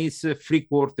eyes,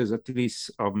 3/4 at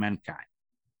least of mankind.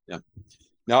 Yeah.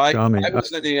 Now, I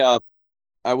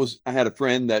had a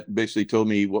friend that basically told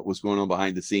me what was going on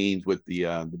behind the scenes with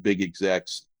the big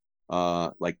execs,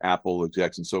 like Apple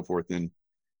execs and so forth, and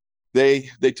they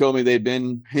told me they'd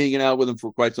been hanging out with them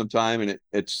for quite some time, and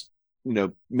it's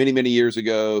many years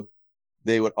ago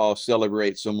they would all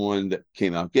celebrate someone that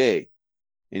came out gay,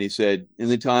 and he said,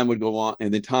 and the time would go on,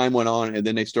 and the time went on, and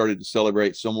then they started to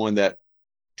celebrate someone that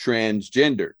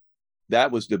transgender.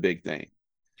 That was the big thing.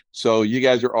 So you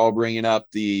guys are all bringing up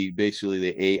basically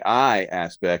the AI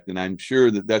aspect, and I'm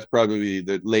sure that that's probably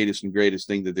the latest and greatest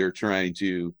thing that they're trying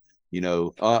to,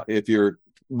 if you're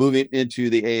moving into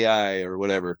the AI or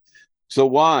whatever. So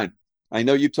Juan, I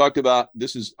know you talked about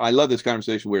I love this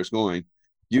conversation where it's going.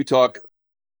 You talk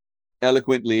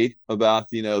eloquently about,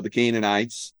 the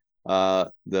Canaanites,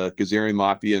 the Khazarian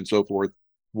Mafia and so forth.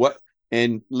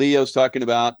 And Leo's talking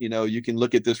about, you can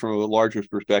look at this from a larger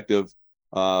perspective,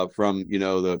 from,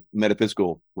 the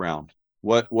metaphysical realm.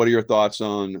 What are your thoughts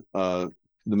on the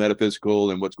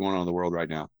metaphysical and what's going on in the world right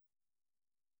now?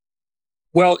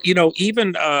 Well,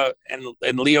 even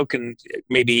and Leo can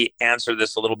maybe answer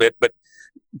this a little bit, but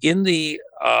in the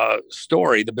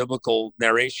story, the biblical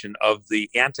narration of the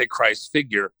Antichrist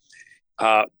figure,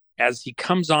 as he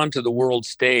comes onto the world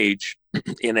stage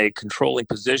in a controlling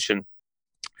position,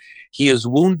 he is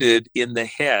wounded in the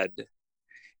head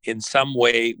in some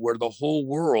way where the whole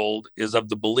world is of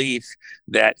the belief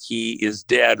that he is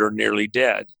dead or nearly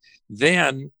dead.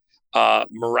 Then,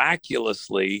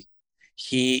 miraculously,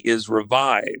 he is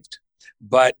revived.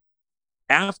 But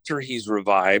after he's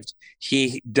revived,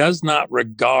 he does not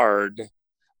regard,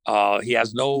 he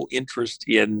has no interest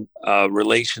in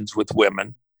relations with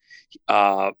women.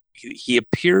 He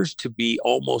appears to be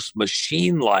almost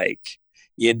machine-like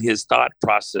in his thought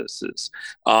processes.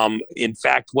 In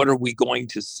fact, what are we going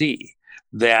to see?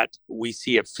 That we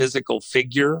see a physical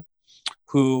figure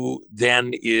who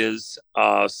then is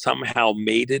somehow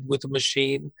mated with a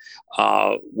machine,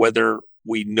 whether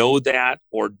we know that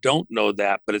or don't know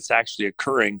that, but it's actually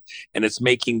occurring, and it's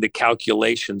making the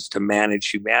calculations to manage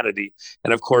humanity.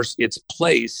 And of course, it's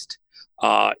placed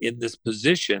in this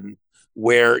position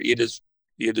where it is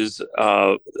this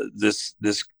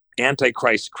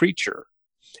Antichrist creature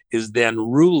is then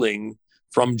ruling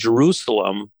from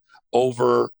Jerusalem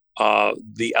over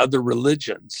the other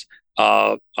religions.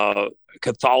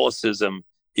 Catholicism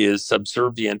is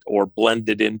subservient or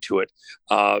blended into it.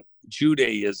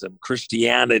 Judaism,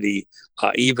 Christianity,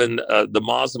 even the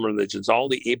Muslim religions, all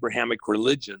the Abrahamic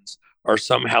religions are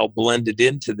somehow blended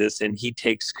into this, and he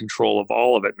takes control of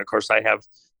all of it. And of course, I have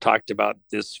talked about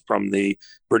this from the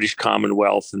British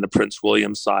Commonwealth and the Prince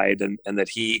William side, and that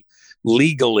he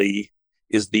legally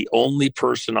is the only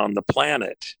person on the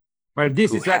planet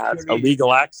this who is has actually a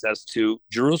legal access to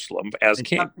Jerusalem as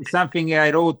king. Something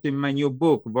I wrote in my new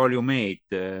book, Volume 8,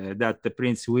 that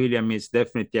Prince William is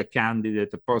definitely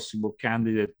a possible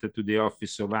candidate to the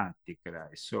office of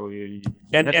Antichrist. So,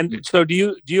 so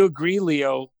do you agree,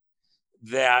 Leo,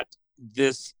 that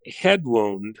this head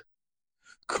wound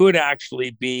could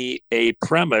actually be a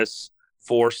premise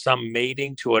for some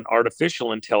mating to an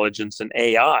artificial intelligence, an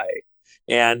AI,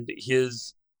 and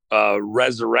his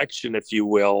resurrection, if you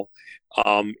will,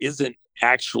 isn't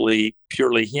actually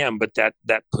purely him, but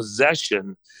that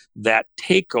possession, that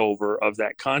takeover of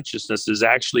that consciousness is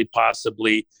actually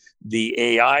possibly the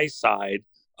AI side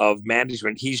of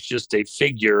management. He's just a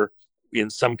figure in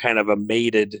some kind of a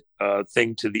mated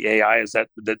thing to the AI. Is that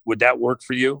would that work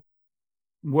for you?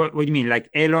 What do you mean? Like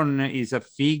Elon is a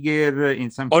figure in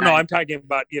some? Oh no, I'm talking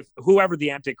about if whoever the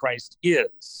Antichrist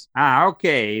is.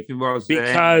 Okay. If it was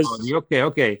because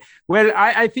okay. Well,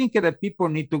 I think that people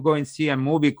need to go and see a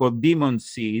movie called Demon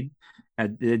Seed,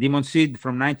 Demon Seed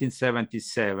from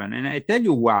 1977, and I tell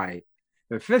you why.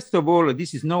 First of all,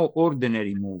 this is no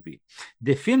ordinary movie.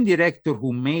 The film director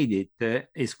who made it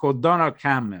is called Donald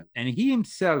Cammell, and he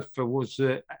himself was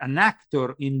an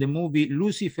actor in the movie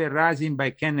Lucifer Rising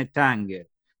by Kenneth Anger,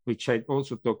 which I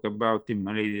also talk about in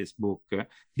my latest book.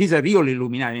 These are real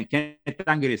Illuminati. Kenneth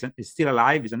Anger is still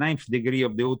alive. He's a 9th degree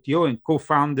of the OTO and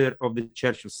co-founder of the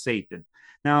Church of Satan.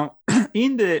 Now,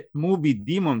 in the movie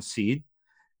Demon Seed,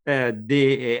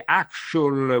 the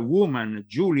actual woman,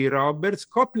 Julie Roberts,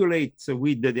 copulates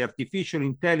with the artificial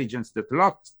intelligence that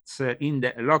locks her in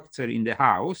the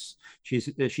house.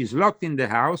 She's locked in the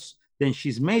house. Then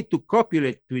she's made to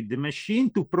copulate with the machine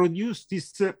to produce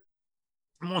this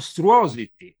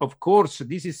monstruosity. Of course,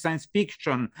 this is science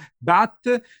fiction, but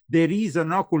there is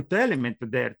an occult element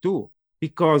there too,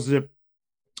 because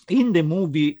in the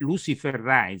movie Lucifer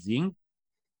Rising,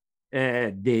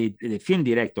 the film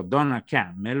director Donald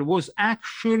Cammell was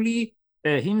actually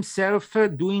himself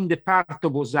doing the part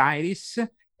of Osiris,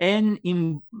 and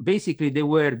basically they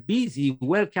were busy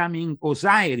welcoming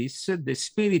Osiris, the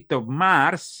spirit of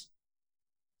Mars,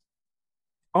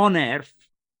 on Earth,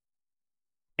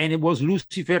 and it was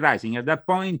Lucifer Rising. At that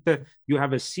point, you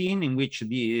have a scene in which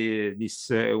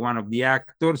one of the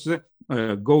actors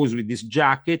goes with this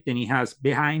jacket, and he has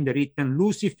behind written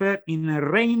Lucifer in a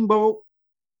rainbow,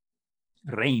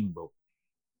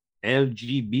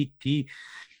 LGBT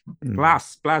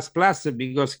plus,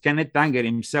 because Kenneth Anger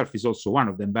himself is also one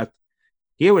of them. But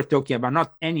here we're talking about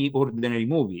not any ordinary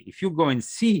movie. If you go and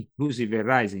see Lucifer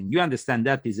Rising, you understand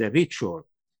that is a ritual,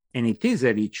 and it is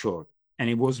a ritual, and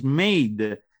it was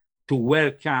made to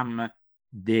welcome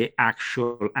the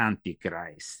actual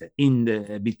Antichrist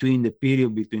between the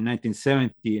period between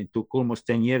 1970 and took almost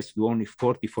 10 years to only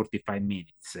 45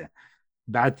 minutes.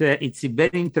 But it's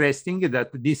very interesting that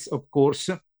this, of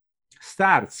course,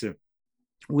 starts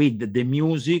with the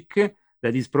music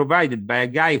that is provided by a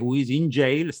guy who is in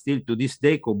jail still to this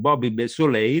day called Bobby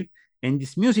Beausoleil. And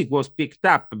this music was picked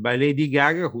up by Lady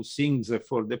Gaga, who sings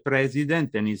for the president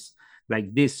and is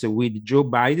like this with Joe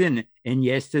Biden. And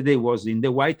yesterday was in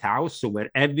the White House, where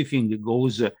everything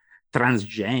goes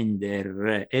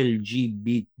transgender,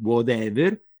 LGBT,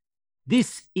 whatever.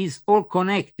 This is all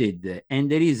connected, and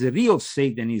there is real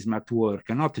Satanism at work,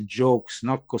 not jokes,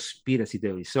 not conspiracy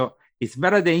theories. So it's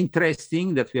very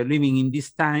interesting that we are living in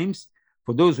these times.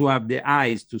 For those who have the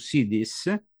eyes to see this,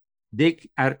 they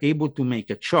are able to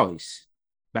make a choice,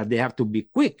 but they have to be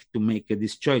quick to make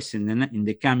this choice in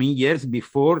the coming years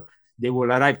before they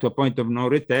will arrive to a point of no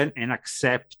return and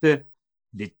accept the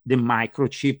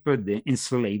microchip, the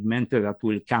enslavement that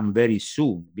will come very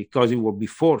soon, because it will be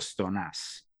forced on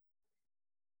us.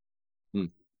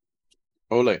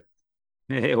 Ole.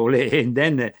 And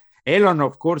then Elon,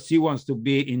 of course, he wants to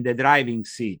be in the driving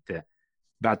seat,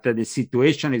 but the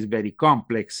situation is very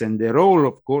complex, and the role,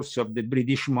 of course, of the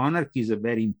British monarchy is a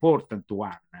very important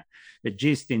one.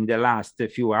 Just in the last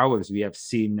few hours, we have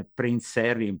seen Prince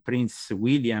Harry and Prince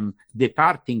William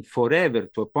departing forever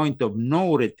to a point of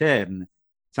no return,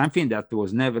 something that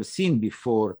was never seen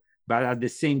before. But at the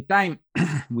same time,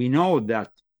 we know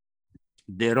that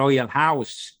the royal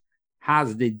house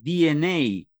has the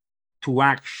DNA to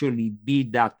actually be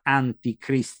that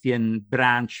anti-Christian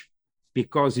branch,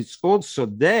 because it's also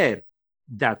there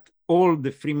that all the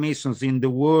Freemasons in the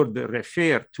world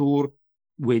refer to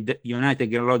with the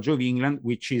United Lodge of England,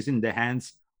 which is in the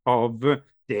hands of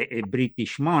the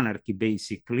British monarchy,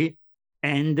 basically,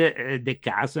 and the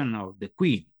cousin of the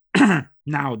Queen,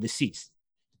 now deceased.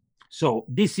 So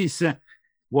this is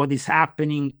what is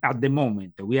happening at the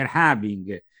moment. We are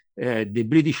having the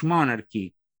British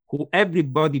monarchy, who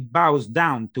everybody bows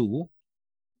down to.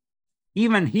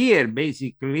 Even here,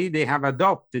 basically, they have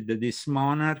adopted this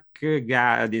monarch,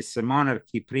 this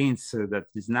monarchy prince that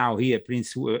is now here,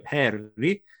 Prince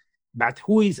Harry, but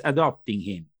who is adopting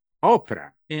him?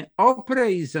 Oprah. Oprah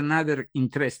is another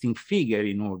interesting figure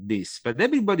in all this, but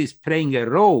everybody is playing a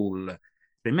role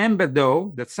Remember,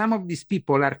 though, that some of these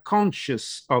people are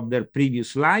conscious of their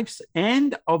previous lives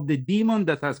and of the demon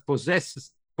that has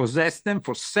possessed them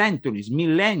for centuries,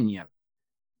 millennia.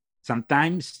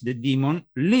 Sometimes the demon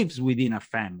lives within a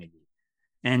family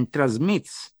and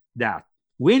transmits that.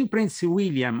 When Prince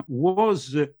William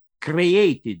was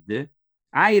created,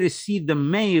 I received a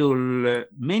mail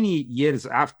many years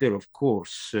after, of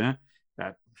course,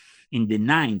 in the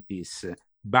 90s,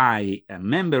 by a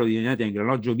member of the United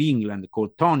Lodge of England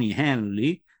called Tony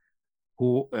Henley,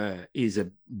 who is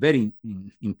a very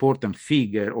important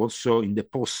figure also in the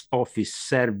post office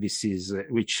services,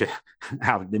 which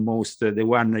are the most, the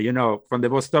one, you know, from the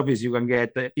post office you can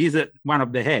get, is one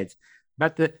of the heads.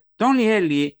 But Tony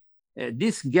Henley,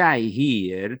 this guy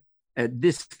here,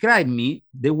 described me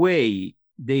the way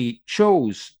they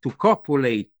chose to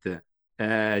copulate.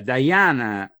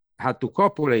 Diana had to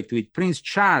copulate with Prince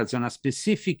Charles on a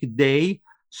specific day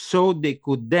so they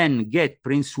could then get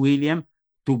Prince William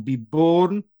to be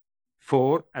born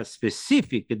for a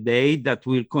specific day that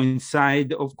will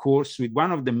coincide, of course, with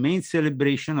one of the main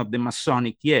celebrations of the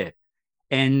Masonic year,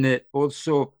 and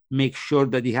also make sure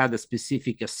that he had a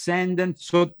specific ascendant.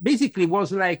 So basically it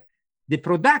was like the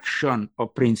production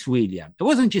of Prince William. It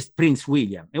wasn't just Prince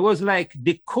William. It was like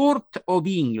the court of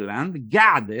England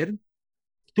gathered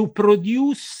to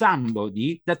produce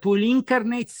somebody that will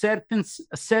incarnate a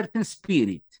certain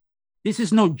spirit. This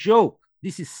is no joke.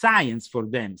 This is science for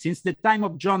them since the time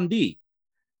of John Dee.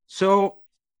 So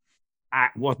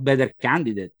what better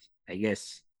candidate, I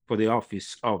guess, for the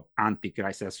office of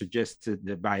Antichrist as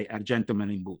suggested by our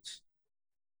gentleman in boots?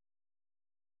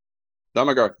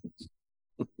 Damagar.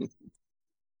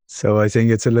 So I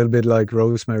think it's a little bit like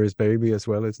Rosemary's Baby as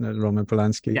well, isn't it, Roman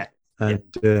Polanski? Yeah.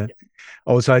 And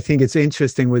also, I think it's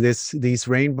interesting with these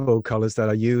rainbow colors that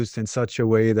are used in such a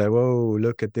way that, whoa,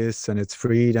 look at this, and it's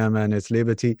freedom and it's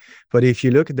liberty. But if you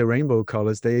look at the rainbow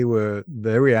colors, they were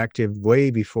very active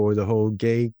way before the whole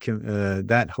gay,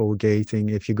 that whole gay thing.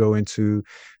 If you go into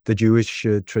the Jewish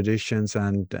traditions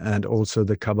and also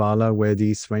the Kabbalah, where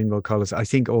these rainbow colors, I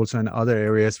think also in other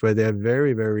areas where they're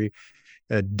very, very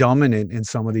dominant in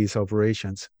some of these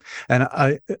operations. And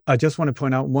I just want to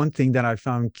point out one thing that I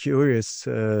found curious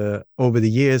over the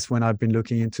years when I've been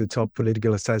looking into top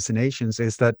political assassinations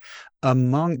is that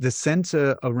among the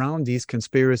center around these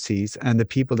conspiracies and the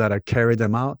people that are carried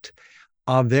them out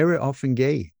are very often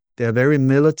gay. They're very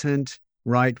militant,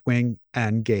 right-wing,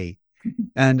 and gay.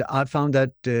 And I found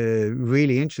that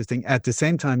really interesting. At the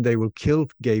same time, they will kill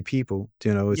gay people.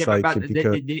 You know, it's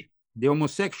the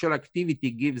homosexual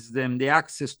activity gives them the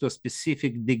access to a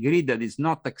specific degree that is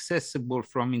not accessible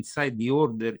from inside the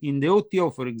order. In the OTO,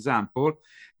 for example,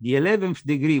 the 11th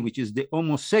degree, which is the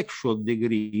homosexual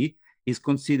degree, is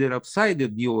considered outside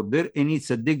of the order, and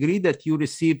it's a degree that you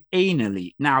receive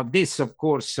anally. Now, this, of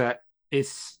course,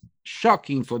 is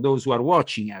shocking for those who are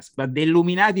watching us, but the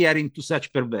Illuminati are into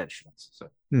such perversions. So.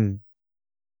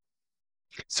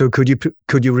 So could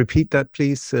you repeat that,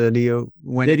 please, Leo?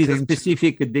 When there is a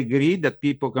specific degree that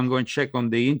people can go and check on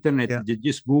the internet. Yeah.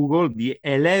 Just Google the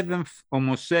 11th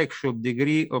homosexual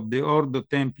degree of the Ordo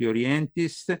Templi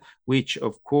Orientis, which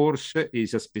of course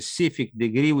is a specific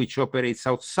degree which operates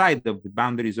outside of the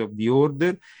boundaries of the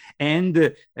order.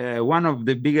 And one of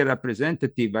the bigger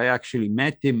representatives, I actually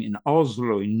met him in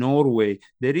Oslo, in Norway.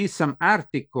 There is some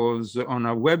articles on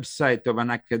a website of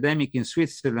an academic in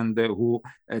Switzerland who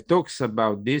talks about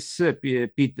this,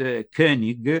 Peter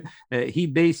Koenig. He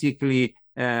basically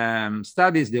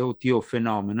studies the OTO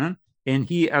phenomenon, and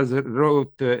he has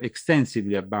wrote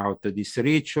extensively about this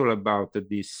ritual, about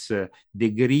this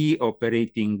degree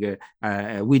operating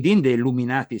within the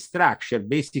Illuminati structure,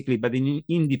 basically, but in an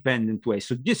independent way.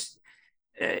 So just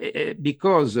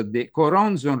because the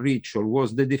Choronzon ritual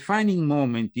was the defining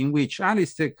moment in which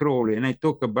Aleister Crowley, and I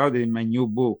talk about it in my new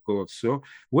book also,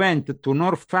 went to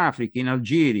North Africa, in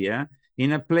Algeria,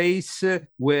 in a place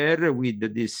where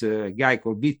with this guy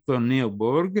called Victor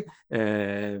Neuburg,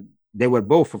 they were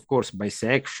both, of course,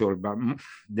 bisexual, but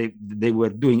they were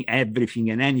doing everything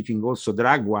and anything, also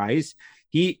drug-wise.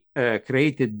 He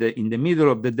created in the middle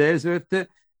of the desert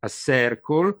a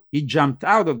circle. He jumped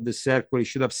out of the circle. He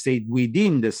should have stayed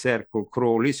within the circle,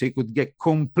 Crowley, so he could get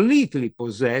completely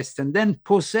possessed, and then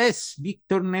possess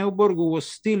Victor Neuburg, who was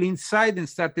still inside, and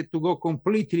started to go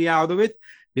completely out of it.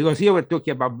 Because here we're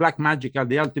talking about black magic at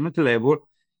the ultimate level.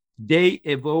 They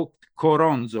evoked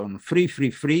Choronzon,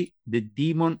 free, the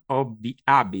demon of the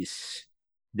abyss,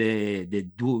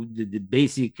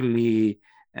 basically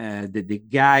the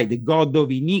guy, the god of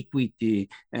iniquity,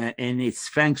 and it's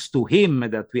thanks to him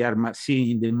that we are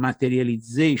seeing the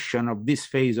materialization of this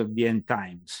phase of the end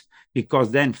times. Because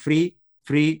then free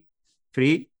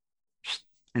 3,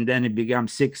 and then it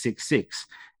becomes 666.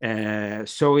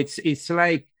 So it's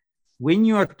like when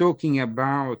you are talking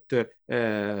about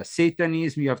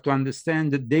Satanism, you have to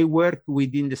understand that they work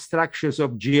within the structures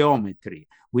of geometry.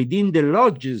 Within the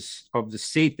lodges of the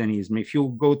Satanism, if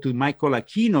you go to Michael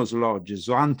Aquino's lodges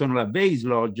or Anton LaVey's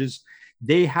lodges,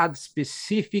 they had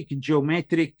specific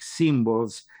geometric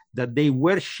symbols that they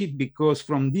worship, because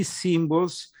from these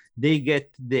symbols, they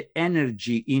get the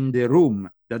energy in the room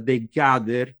that they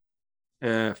gather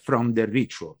from the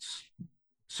rituals.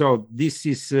 So this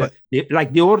is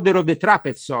like the Order of the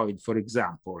Trapezoid, for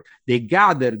example. They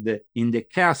gathered in the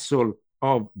castle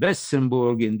of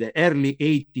Bessenburg in the early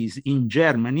 80s in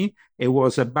Germany. It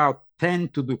was about 10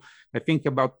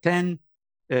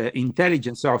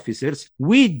 intelligence officers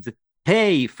with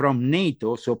pay from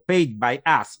NATO, so paid by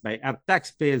us, by our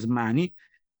taxpayers' money,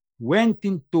 went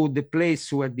into the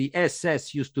place where the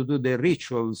SS used to do the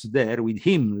rituals there with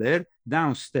Himmler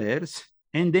downstairs,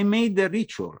 and they made the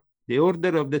ritual. The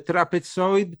Order of the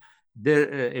Trapezoid,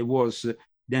 it was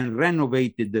then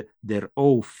renovated their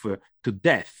oath to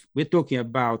death. We're talking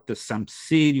about some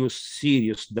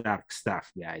serious dark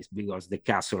stuff, guys, because the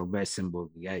Castle of Bessenburg,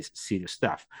 guys, serious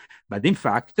stuff. But in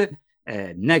fact,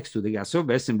 next to the Castle of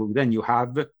Bessenburg, then you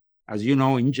have, as you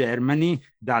know, in Germany,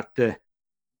 that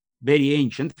very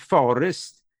ancient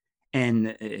forest,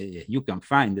 and you can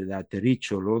find that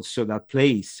ritual, also that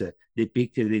place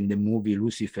depicted in the movie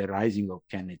Lucifer Rising of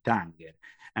Kenneth Anger.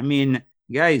 I mean,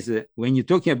 guys, when you're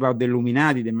talking about the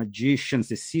Illuminati, the magicians,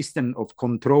 the system of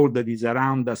control that is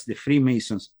around us, the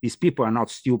Freemasons, these people are not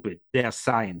stupid. They are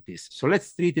scientists. So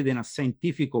let's treat it in a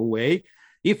scientific way.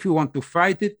 If you want to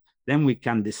fight it, then we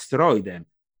can destroy them.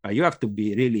 But you have to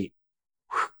be really...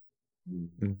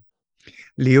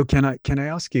 Leo, can I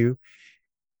ask you,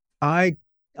 I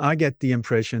get the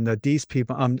impression that these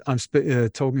people, I'm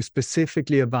talking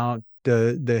specifically about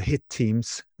the hit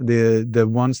teams, the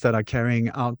ones that are carrying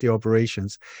out the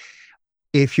operations.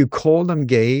 If you call them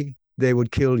gay, they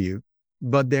would kill you,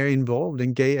 but they're involved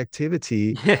in gay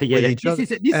activity with each other.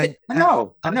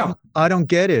 I don't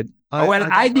get it.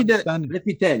 Let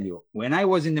me tell you, when I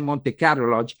was in the Monte Carlo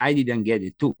Lodge, I didn't get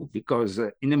it too, because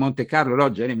in the Monte Carlo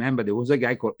Lodge, I remember there was a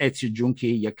guy called Ezio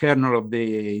Giunchiglia, colonel of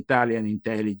the Italian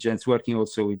intelligence, working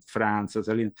also with France.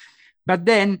 But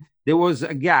then there was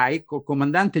a guy called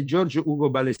Comandante Giorgio Ugo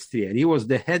Balestrieri. He was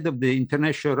the head of the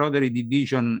International Rotary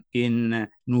Division in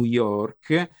New York.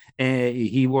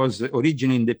 He was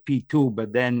originally in the P2,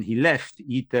 but then he left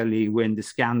Italy when the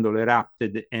scandal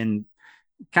erupted and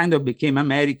kind of became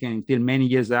American until many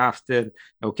years after.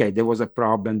 Okay, there was a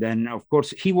problem. Then, of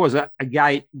course, he was a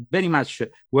guy very much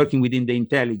working within the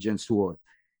intelligence world.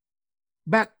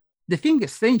 But the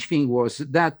strange thing was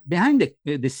that behind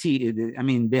the scene,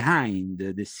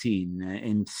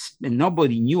 and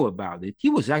nobody knew about it,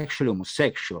 he was actually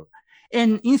homosexual.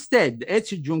 And instead,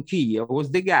 Ezio Giunchiglia was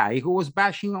the guy who was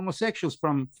bashing homosexuals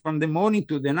from the morning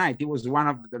to the night. He was one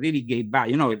of the really gay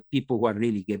bad, people who are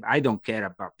really gay. I don't care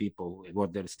about people,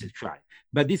 what their sexuality.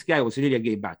 But this guy was really a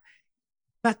gay bad.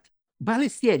 But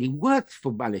Balestrieri worked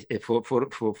for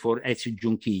Ezio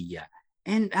Giunchiglia.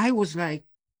 And I was like,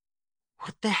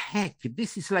 what the heck?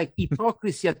 This is like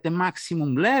hypocrisy at the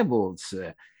maximum levels.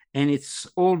 And it's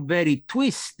all very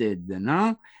twisted,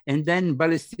 no? And then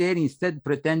Balestrieri instead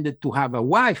pretended to have a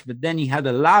wife, but then he had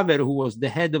a lover who was the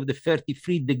head of the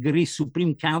 33-degree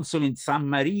Supreme Council in San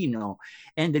Marino.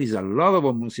 And there is a lot of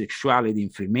homosexuality in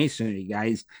Freemasonry,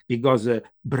 guys, because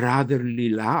brotherly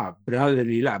love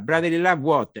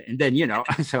what? And then,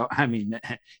 so, I mean,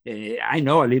 I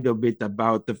know a little bit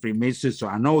about the Freemasons, so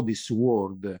I know this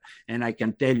world, and I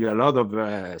can tell you a lot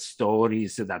of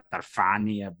stories that are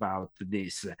funny about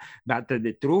this. But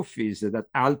the truth is that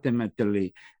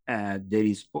ultimately there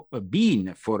is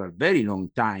been for a very long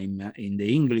time in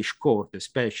the English court,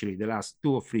 especially the last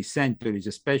 2 or 3 centuries,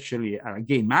 especially a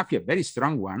gay mafia, very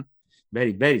strong one,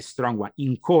 very, very strong one.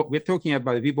 In court, we're talking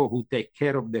about the people who take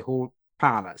care of the whole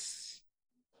palace.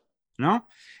 No?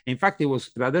 In fact, it was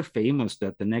rather famous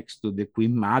that next to the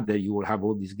Queen Mother, you will have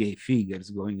all these gay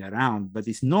figures going around, but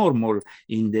it's normal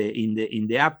in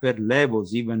the upper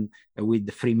levels, even with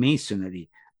the Freemasonry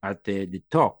at the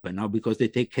top, because they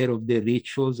take care of the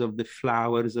rituals, of the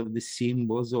flowers, of the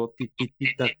symbols, or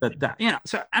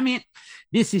So, I mean,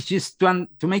 this is just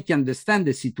to make you understand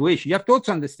the situation. You have to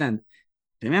also understand,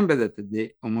 remember that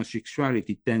the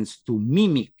homosexuality tends to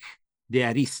mimic the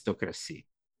aristocracy.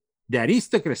 The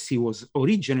aristocracy was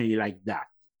originally like that,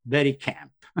 very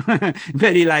camp,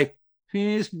 very like,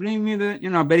 please bring me the,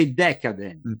 very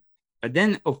decadent. Mm. But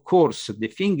then, of course, the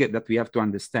thing that we have to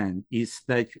understand is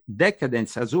that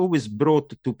decadence has always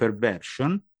brought to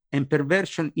perversion, and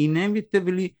perversion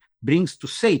inevitably brings to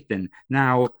Satan.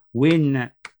 Now,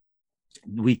 when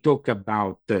we talk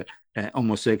about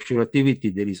homosexual activity,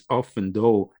 there is often,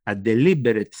 though, a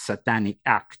deliberate satanic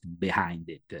act behind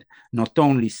it, not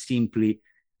only simply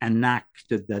an act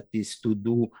that is to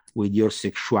do with your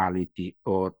sexuality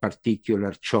or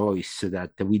particular choice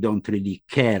that we don't really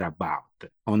care about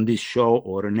on this show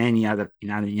or in any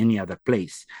other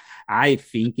place. I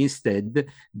think instead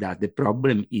that the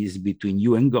problem is between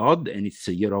you and God, and it's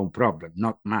your own problem,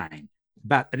 not mine.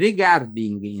 But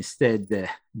regarding instead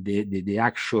the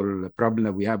actual problem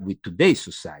that we have with today's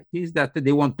society is that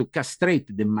they want to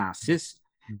castrate the masses.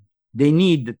 They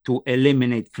need to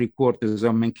eliminate 3/4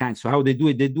 of mankind. So how they do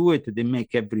it, they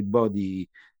make everybody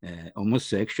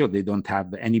homosexual. They don't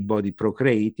have anybody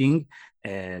procreating.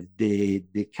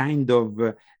 The kind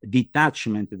of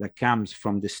detachment that comes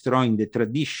from destroying the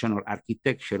traditional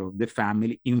architecture of the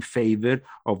family in favor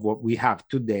of what we have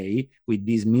today with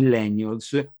these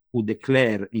millennials who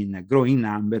declare in a growing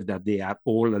number that they are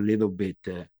all a little bit,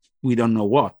 we don't know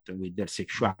what with their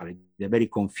sexuality. They're very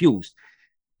confused.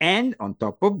 And on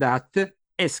top of that,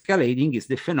 escalating is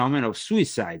the phenomenon of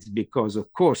suicides, because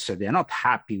of course they're not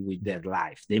happy with their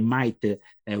life. They might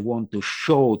want to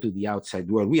show to the outside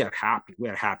world, we are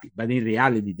happy, but in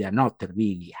reality, they're not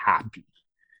really happy.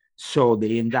 So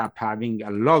they end up having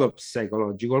a lot of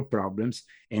psychological problems,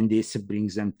 and this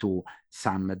brings them to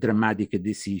some dramatic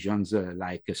decisions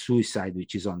like suicide,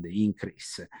 which is on the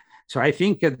increase. So I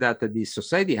think that this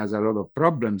society has a lot of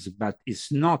problems, but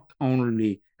it's not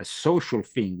only a social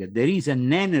thing. There is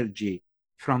an energy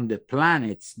from the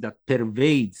planets that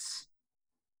pervades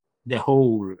the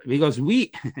whole, because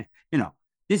we,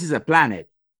 this is a planet,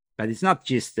 but it's not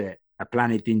just a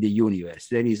planet in the universe.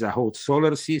 There is a whole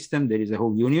solar system, there is a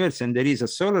whole universe, and there is a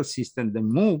solar system that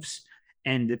moves,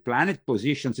 and the planet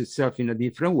positions itself in a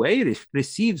different way, it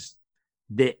receives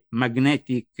the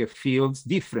magnetic fields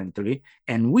differently,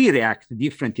 and we react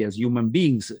differently as human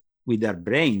beings with our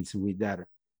brains, with our...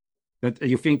 But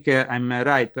you think I'm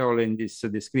right all in this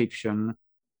description?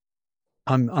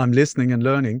 I'm listening and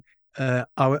learning.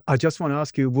 I just want to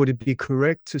ask you, would it be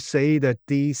correct to say that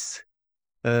these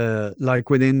like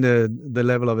within the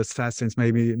level of assassins,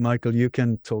 maybe Michael, you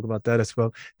can talk about that as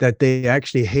well, that they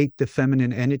actually hate the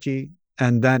feminine energy,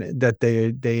 and that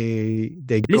they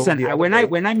listen,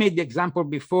 when I made the example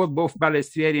before, both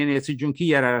Balestrieri and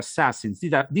Junquillo are assassins.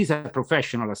 These are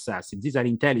professional assassins. These are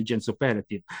intelligence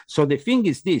operative. So the thing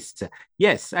is this: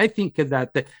 yes, I think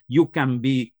that you can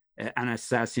be an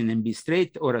assassin and be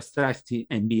straight, or a assassin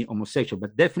and be homosexual,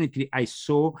 but definitely I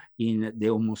saw in the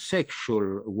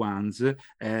homosexual ones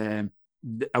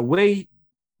a way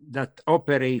that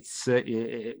operates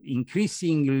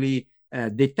increasingly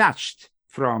detached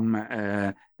from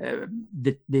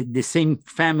the same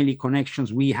family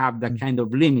connections we have that kind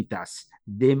of limit us.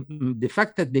 The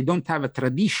fact that they don't have a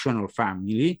traditional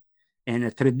family and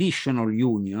a traditional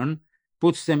union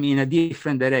puts them in a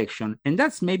different direction. And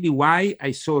that's maybe why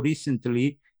I saw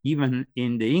recently, even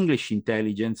in the English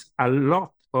intelligence, a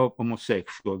lot of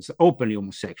homosexuals, openly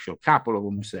homosexual, couple of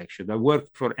homosexuals that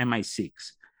worked for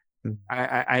MI6.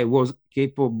 I was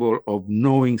capable of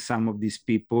knowing some of these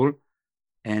people,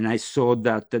 and I saw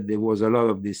that there was a lot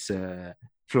of this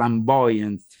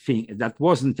flamboyant thing that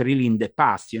wasn't really in the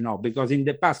past, because in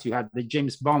the past you had the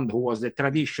James Bond, who was the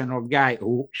traditional guy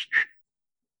who...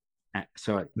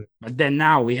 sorry, but then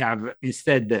now we have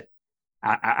instead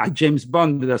a James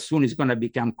Bond that soon is going to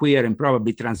become queer and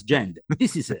probably transgender.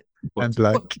 This is it.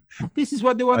 This is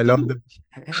what they want to do.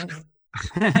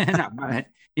 No, but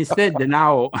instead,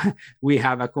 now we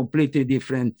have a completely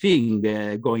different thing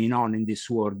going on in this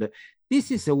world.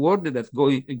 This is a world that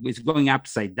is going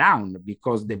upside down,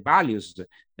 because the values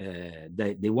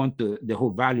they want to, the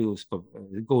whole values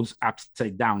goes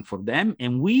upside down for them,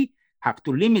 and we have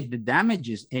to limit the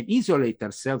damages and isolate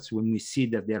ourselves when we see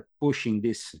that they're pushing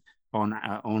this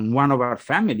on one of our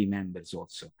family members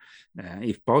also.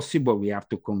 If possible, we have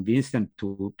to convince them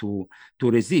to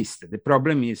resist. The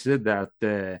problem is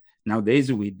that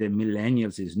nowadays with the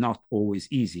millennials is not always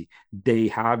easy. They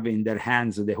have in their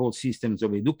hands the whole systems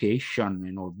of education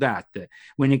and all that.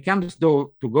 When it comes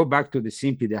though to go back to the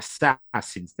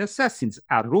assassins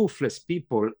are ruthless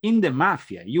people in the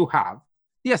mafia. You have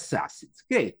the assassins,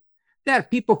 great. There are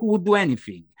people who would do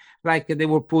anything, like they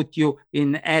will put you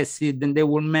in acid and they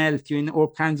will melt you in all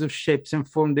kinds of shapes and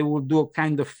forms. They will do all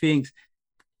kinds of things.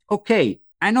 Okay,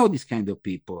 I know these kind of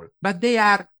people, but they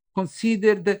are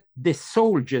considered the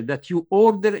soldier that you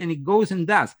order and it goes and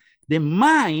does. The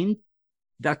mind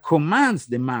that commands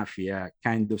the mafia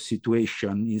kind of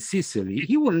situation in Sicily,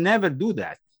 he will never do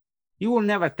that. He will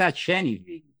never touch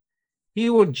anything. he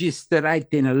would just write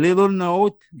in a little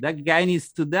note, that guy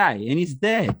needs to die, and he's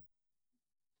dead.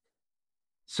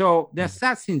 So the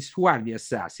assassins, who are the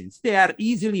assassins? They are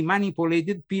easily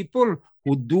manipulated people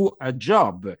who do a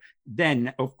job.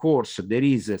 Then, of course, there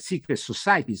is a secret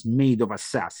societies made of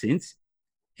assassins,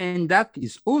 and that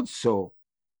is also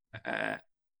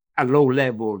a low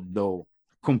level, though,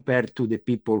 compared to the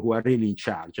people who are really in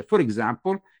charge. For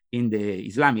example, in the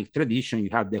Islamic tradition, you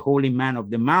have the holy man of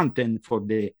the mountain for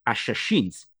the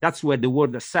Ashashins. That's where the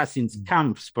word assassins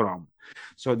comes from.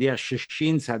 So the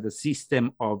Ashashins had a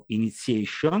system of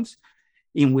initiations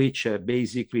in which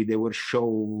basically they were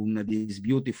shown these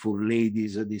beautiful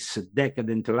ladies, this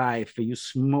decadent life. You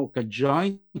smoke a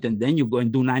joint and then you go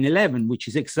and do 9/11, which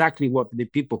is exactly what the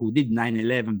people who did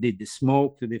 9/11 did. They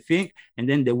smoked the thing and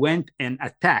then they went and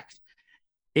attacked.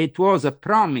 It was a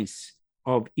promise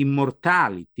of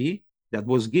immortality that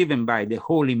was given by the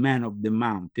holy man of the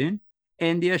mountain,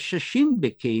 and the Ashashin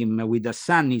became, with the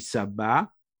Sani Sabah,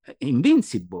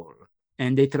 invincible.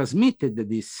 And they transmitted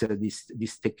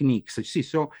these techniques. You see,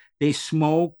 so they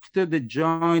smoked the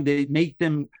joint, they make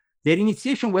them, their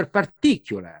initiation were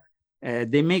particular.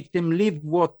 They make them live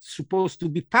what's supposed to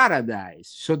be paradise.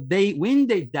 So they, when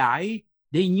they die,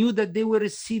 they knew that they were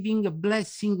receiving a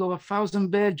blessing of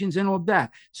 1,000 virgins and all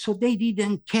that. So they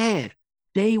didn't care.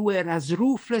 They were as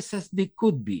ruthless as they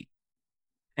could be.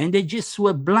 And they just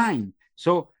were blind.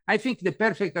 So I think the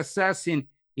perfect assassin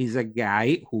is a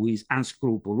guy who is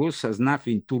unscrupulous, has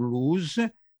nothing to lose.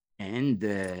 And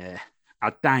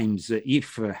at times,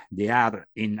 if they are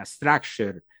in a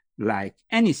structure like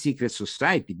any secret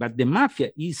society, but the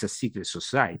mafia is a secret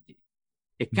society.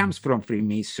 It comes from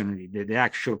Freemasonry, the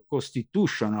actual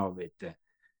constitution of it.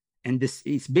 And this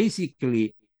is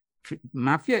basically,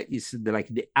 mafia is like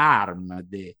the arm,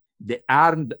 the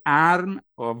armed arm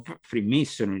of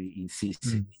Freemasonry in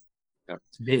Sicily.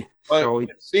 So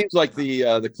it seems like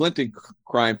the Clinton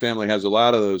crime family has a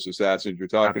lot of those assassins you're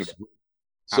talking about.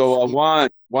 So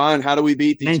Juan, how do we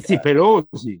beat these Nancy guys?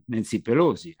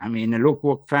 Pelosi. I mean, look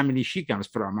what family she comes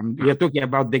from. We are talking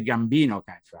about the Gambino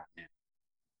kind of family.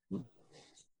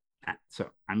 So,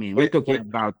 I mean, we're talking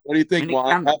about. What do you think,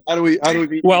 Juan? How do we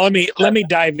beat? Well, let me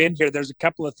dive in here. There's a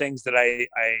couple of things that I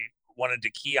wanted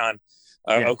to key on.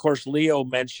 Of course, Leo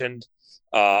mentioned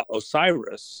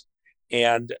Osiris,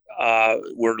 and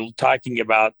we're talking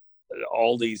about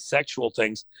all these sexual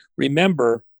things.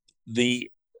 Remember, the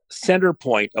center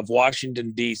point of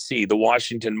Washington, D.C., the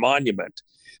Washington Monument,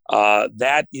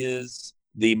 that is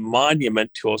the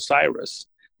monument to Osiris,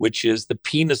 which is the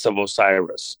penis of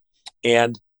Osiris.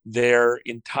 And their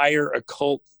entire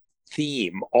occult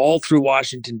theme all through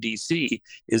Washington, D.C.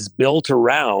 is built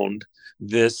around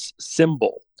this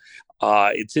symbol.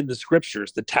 It's in the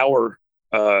scriptures, the tower,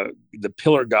 the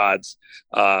pillar gods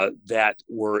that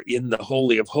were in the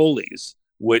Holy of Holies,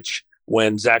 which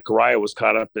when Zechariah was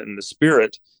caught up in the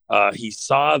spirit, he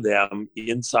saw them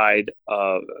inside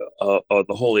of the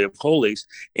Holy of Holies,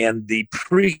 and the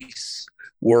priests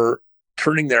were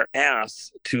turning their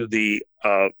ass to the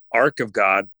Ark of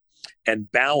God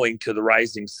and bowing to the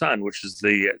rising sun, which is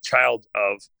the child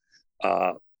of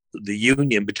the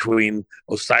union between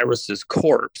Osiris's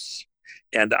corpse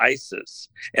and Isis.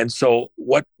 And so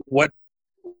what's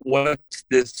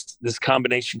this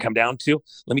combination come down to?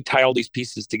 Let me tie all these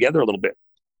pieces together a little bit.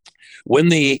 When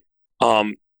the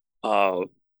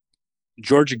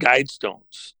Georgia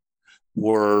Guidestones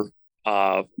were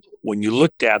when you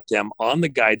looked at them on the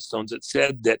Guidestones, it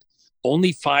said that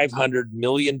only 500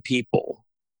 million people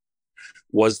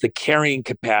was the carrying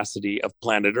capacity of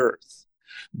planet Earth.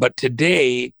 But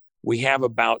today we have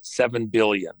about 7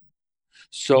 billion.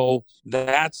 So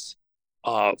that's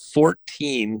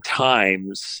 14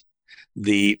 times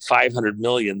the 500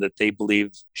 million that they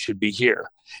believe should be here.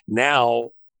 Now,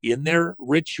 in their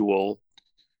ritual,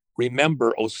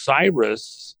 remember,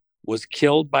 Osiris was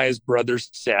killed by his brother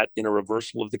Set in a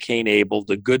reversal of the Cain-Abel.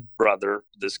 The good brother,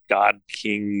 this god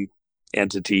king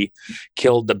entity,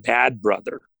 killed the bad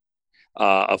brother.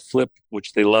 A flip,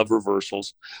 which they love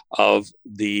reversals of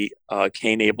the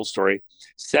Cain-Abel story.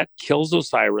 Set kills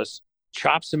Osiris,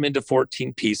 chops him into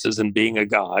 14 pieces, and being a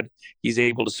god, he's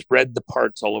able to spread the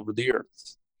parts all over the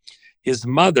earth. His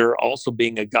mother, also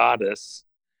being a goddess,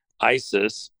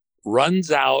 Isis,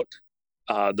 runs out,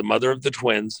 the mother of the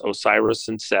twins, Osiris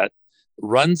and Set,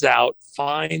 runs out,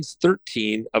 finds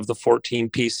 13 of the 14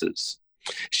 pieces.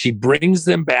 She brings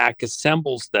them back,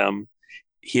 assembles them.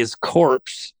 His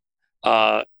corpse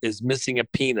is missing a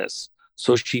penis.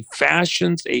 So she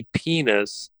fashions a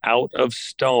penis out of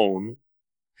stone.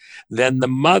 Then the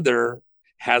mother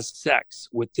has sex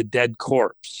with the dead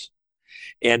corpse.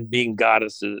 and being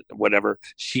goddess, whatever,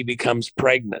 she becomes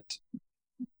pregnant.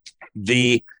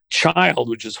 The child,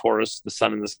 which is Horus, the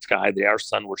sun in the sky, they are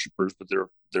sun worshippers, but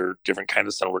they're different kind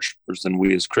of sun worshippers than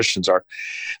we as Christians are.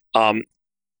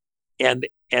 And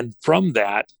from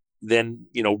that, then,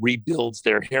 rebuilds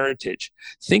their heritage.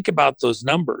 Think about those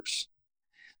numbers.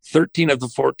 13 of the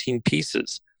 14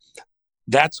 pieces.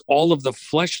 That's all of the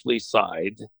fleshly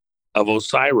side of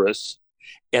Osiris,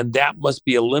 and that must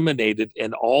be eliminated.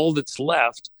 And all that's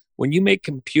left, when you make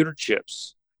computer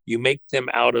chips, you make them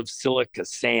out of silica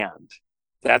sand.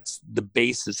 That's the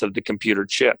basis of the computer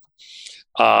chip.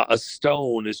 A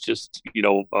stone is just,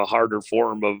 a harder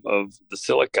form of the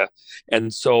silica.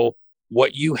 And so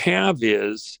what you have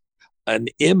is an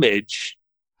image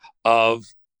of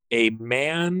a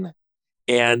man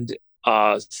and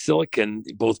silicon,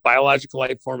 both biological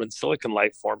life form and silicon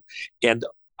life form. And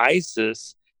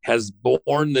Isis has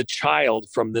born the child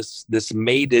from this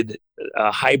mated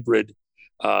hybrid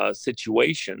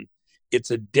situation.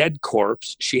 It's a dead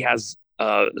corpse. She has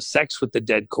sex with the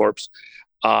dead corpse.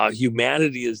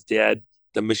 Humanity is dead.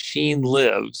 The machine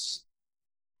lives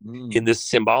in this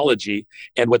symbology.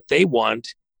 And what they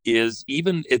want is,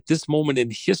 even at this moment in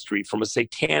history, from a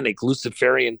satanic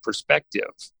Luciferian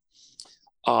perspective,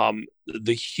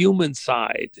 the human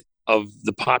side of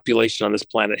the population on this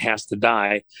planet has to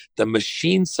die. The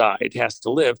machine side has to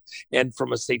live. And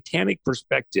from a satanic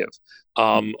perspective,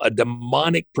 a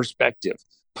demonic perspective,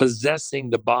 possessing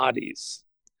the bodies,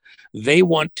 they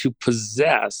want to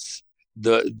possess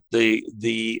the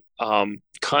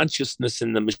consciousness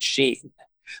in the machine,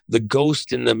 the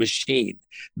ghost in the machine.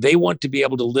 They want to be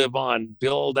able to live on,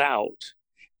 build out,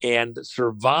 and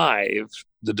survive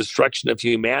the destruction of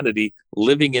humanity,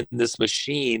 living in this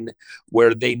machine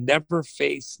where they never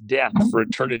face death for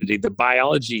eternity. The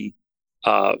biology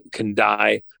can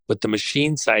die, but the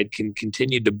machine side can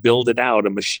continue to build it out, a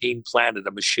machine planet,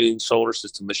 a machine solar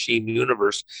system, machine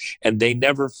universe, and they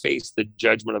never face the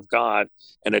judgment of God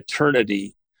and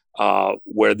eternity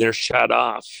where they're shut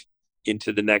off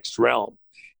into the next realm.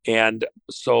 And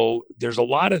so there's a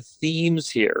lot of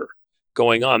themes here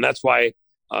going on. That's why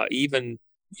even,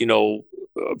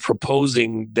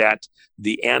 proposing that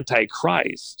the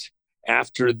Antichrist,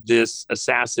 after this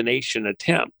assassination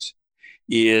attempt,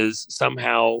 is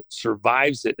somehow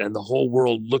survives it, and the whole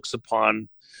world looks upon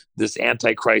this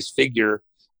Antichrist figure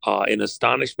in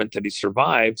astonishment that he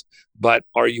survived. But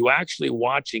are you actually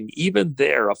watching, even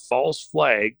there, a false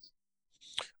flag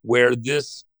where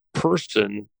this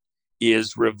person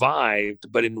is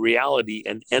revived, but in reality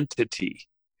an entity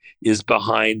is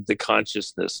behind the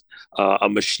consciousness, a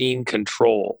machine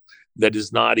control that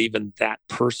is not even that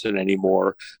person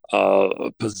anymore,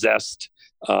 possessed,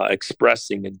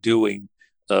 expressing and doing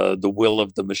the will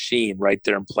of the machine right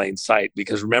there in plain sight.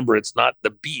 Because remember, it's not the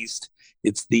beast,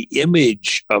 it's the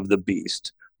image of the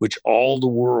beast, which all the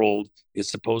world is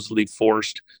supposedly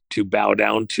forced to bow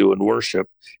down to and worship.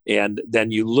 And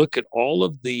then you look at all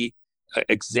of the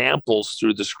examples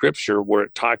through the scripture where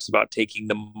it talks about taking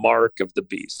the mark of the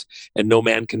beast, and no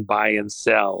man can buy and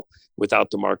sell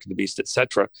without the mark of the beast,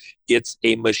 etc. It's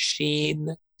a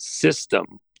machine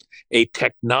system, a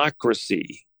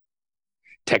technocracy,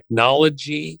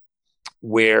 technology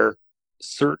where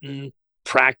certain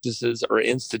practices are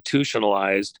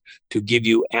institutionalized to give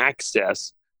you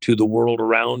access to the world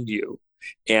around you.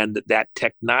 And that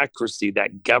technocracy,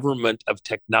 that government of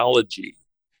technology,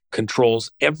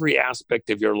 controls every aspect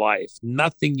of your life.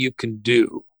 Nothing you can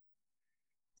do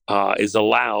is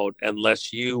allowed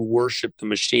unless you worship the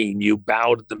machine, you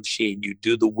bow to the machine, you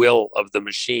do the will of the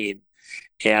machine,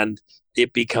 and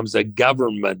it becomes a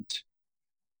government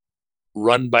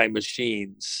run by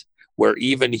machines where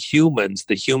even humans,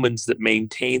 the humans that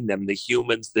maintain them, the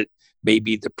humans that may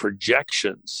be the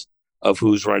projections of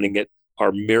who's running it,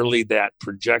 are merely that,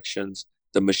 projections,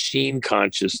 the machine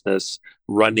consciousness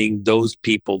running those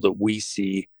people that we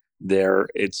see there.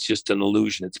 It's just an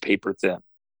illusion. It's paper thin.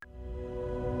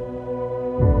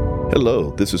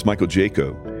 Hello, this is Michael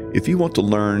Jaco. If you want to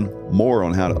learn more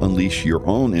on how to unleash your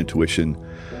own intuition,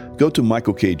 go to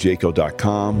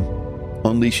michaelkjaco.com,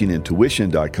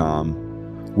 unleashingintuition.com,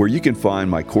 where you can find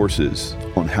my courses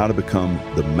on how to become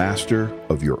the master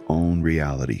of your own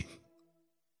reality.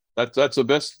 That's the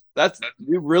best.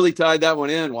 You really tied that one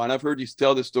in, Juan. I've heard you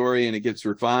tell this story, and it gets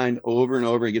refined over and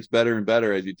over. It gets better and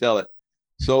better as you tell it.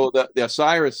 So the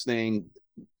Osiris thing,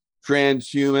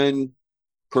 transhuman,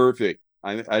 perfect.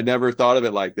 I never thought of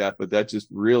it like that, but that just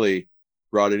really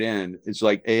brought it in. It's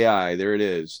like AI. There it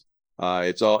is.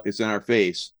 It's in our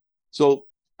face. So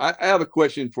I have a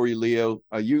question for you, Leo.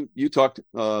 You talked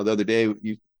the other day.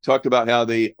 You talked about how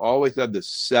they always have the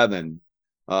 7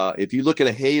 if you look at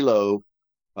a halo,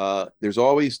 there's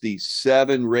always these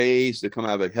 7 rays that come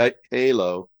out of a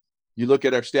halo. You look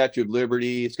at our Statue of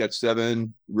Liberty, it's got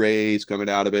 7 rays coming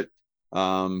out of it.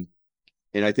 And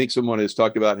I think someone has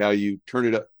talked about how you turn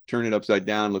it upside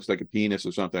down, looks like a penis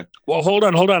or something. Well, hold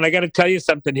on. I got to tell you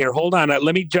something here. Hold on.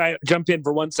 Let me jump in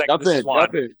for 1 second.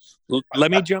 Jump in.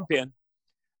 Let me jump in.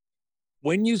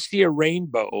 When you see a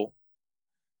rainbow,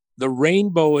 the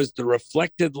rainbow is the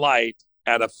reflected light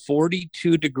at a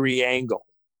 42-degree angle.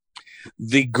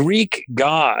 The Greek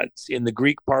gods in the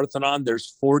Greek Parthenon,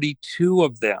 there's 42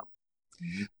 of them.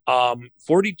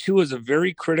 42 is a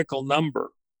very critical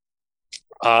number.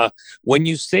 When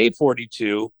you say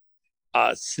 42,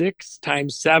 6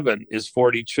 times 7 is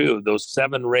 42. Those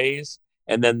 7 rays,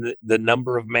 and then the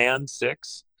number of man,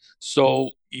 6.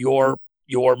 So you're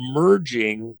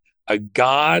merging a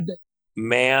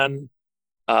God-man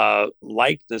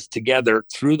likeness together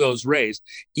through those rays.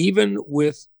 Even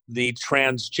with the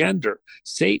transgender,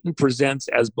 Satan presents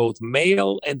as both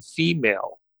male and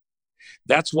female.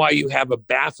 That's why you have a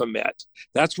Baphomet.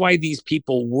 That's why these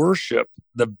people worship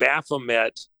the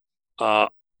Baphomet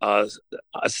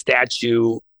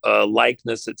statue,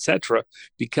 likeness, etc.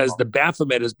 Because the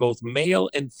Baphomet is both male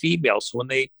and female. So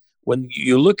when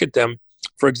you look at them,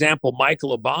 for example,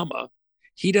 Michael Obama,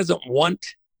 he doesn't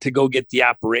want to go get the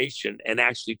operation and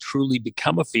actually truly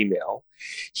become a female.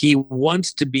 He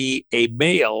wants to be a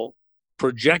male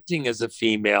projecting as a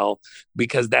female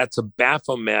because that's a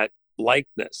Baphomet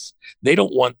likeness. They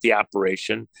don't want the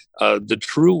operation. The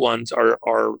true ones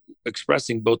are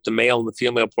expressing both the male and the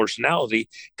female portionality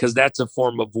because that's a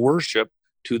form of worship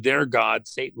to their god,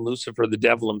 Satan, Lucifer, the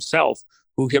devil himself,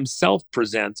 who himself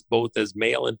presents both as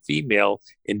male and female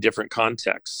in different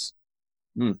contexts.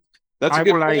 That's a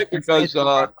good point because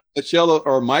Michelle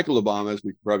or Michael Obama, as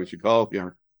we probably should call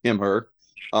him, her,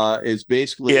 is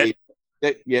basically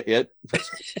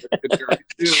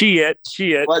She.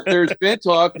 But there's been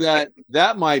talk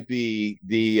that might be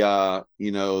the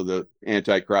the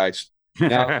Antichrist.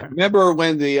 Now, remember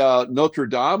when the Notre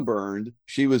Dame burned?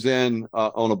 She was on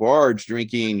a barge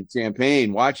drinking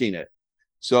champagne, watching it.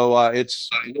 So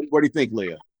it's. What do you think,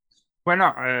 Leah? Well,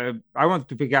 no, I want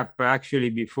to pick up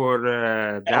actually before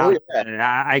that.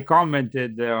 I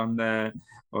commented on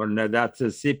that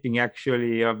sipping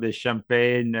actually of the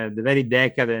champagne, the very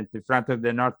decadent in front of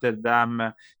the Notre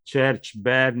Dame church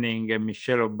burning,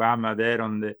 Michelle Obama there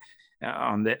on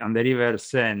the River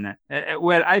Seine.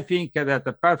 Well, I think that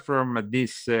apart from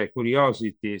these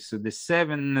curiosities, the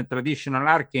 7 traditional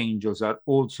archangels are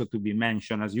also to be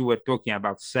mentioned, as you were talking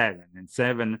about 7, and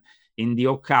 7 in the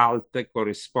occult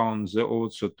corresponds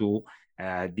also to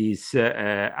these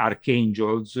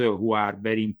archangels who are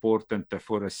very important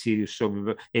for a series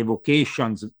of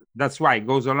evocations. That's why it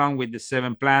goes along with the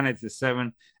 7 planets, the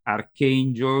 7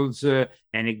 archangels,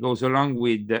 and it goes along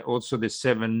with also the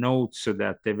 7 notes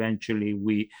that eventually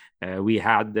we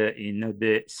had in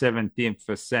the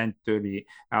 17th century.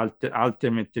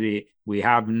 Ultimately, we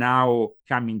have now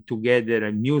coming together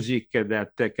a music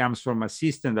that comes from a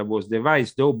system that was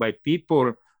devised though by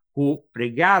people who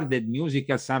regarded music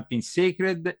as something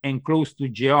sacred and close to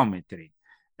geometry.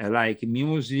 Like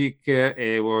music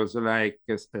was like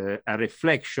a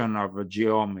reflection of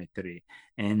geometry,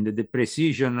 and the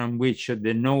precision on which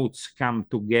the notes come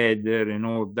together and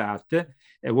all that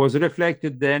was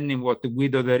reflected then in what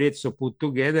Guido d'Arezzo put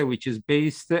together, which is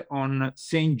based on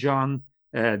St. John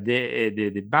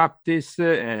the Baptist,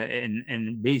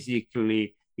 and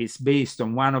basically it's based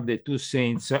on one of the 2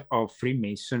 saints of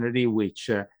Freemasonry, which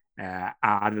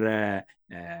are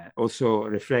also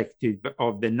reflective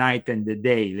of the night and the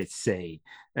day, let's say.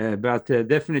 But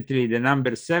definitely the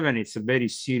number 7 is a very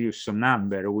serious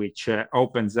number, which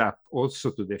opens up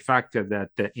also to the fact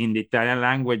that in the Italian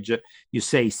language, you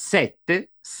say sette,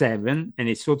 7, and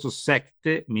it's also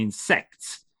secte, means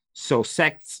sects. So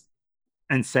sects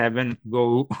and 7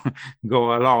 go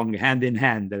along hand in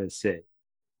hand, let's say.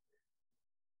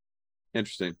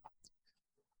 Interesting.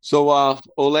 So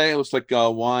Ole, it looks like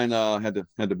Juan had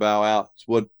to bow out.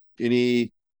 What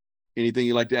anything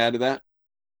you'd like to add to that?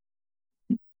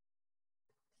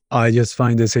 I just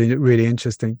find this really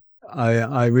interesting.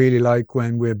 I really like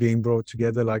when we're being brought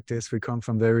together like this. We come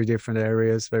from very different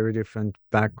areas, very different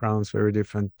backgrounds, very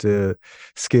different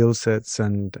skill sets,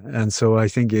 and so I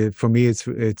think for me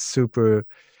it's super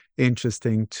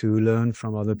interesting to learn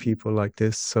from other people like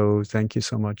this. So thank you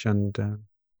so much, and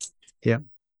yeah.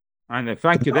 And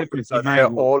thank you. They're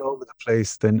all over the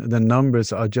place. Then the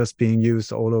numbers are just being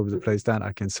used all over the place. That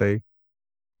I can say.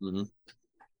 Mm-hmm.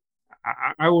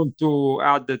 I want to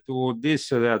add to this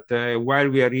that while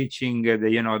we are reaching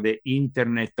the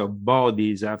internet of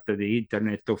bodies after the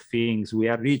internet of things, we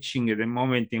are reaching the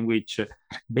moment in which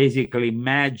basically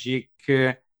magic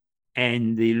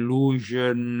and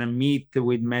illusion meet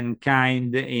with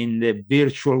mankind in the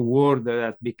virtual world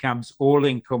that becomes all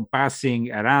encompassing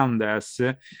around us.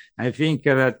 I think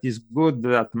that is good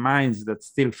that minds that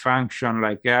still function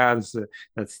like ours,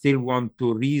 that still want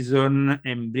to reason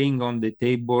and bring on the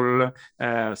table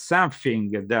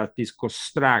something that is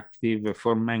constructive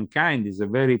for mankind is a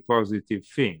very positive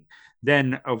thing.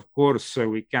 Then, of course,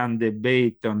 we can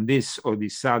debate on this or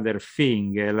this other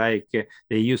thing, like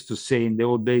they used to say in the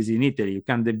old days in Italy. You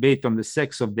can debate on the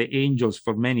sex of the angels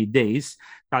for many days,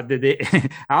 but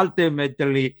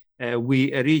ultimately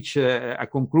we reach a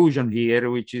conclusion here,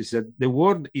 which is that the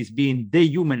world is being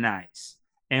dehumanized.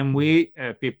 And we,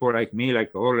 people like me,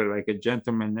 like Ole, like a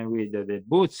gentleman with the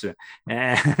boots,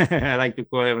 I like to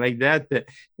call it like that,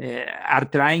 are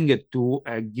trying to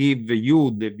give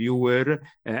you, the viewer,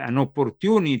 an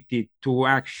opportunity to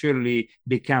actually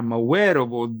become aware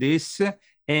of all this.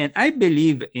 And I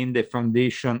believe in the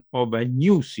foundation of a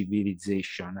new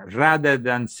civilization rather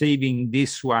than saving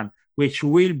this one, which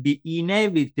will be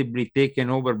inevitably taken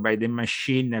over by the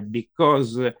machine,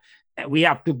 because we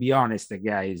have to be honest,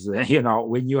 guys.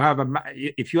 When you have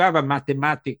if you have a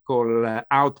mathematical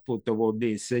output of all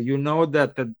this, you know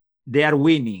that they are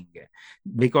winning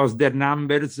because their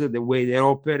numbers, the way they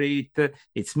operate,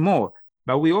 it's more.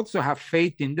 But we also have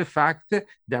faith in the fact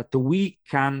that we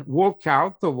can walk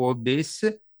out of all this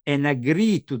and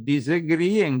agree to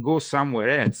disagree and go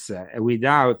somewhere else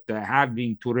without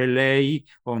having to rely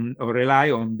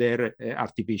on their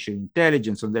artificial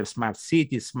intelligence, on their smart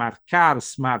cities, smart cars,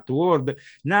 smart world.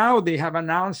 Now they have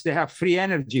announced they have free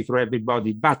energy for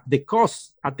everybody, but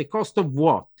at the cost of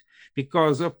what?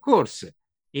 Because, of course,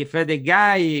 if the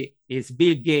guy is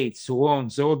Bill Gates, who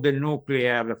owns all the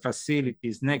nuclear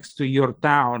facilities next to your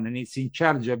town and is in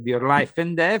charge of your life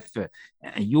and death,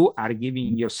 you are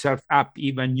giving yourself up,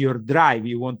 even your drive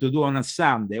you want to do on a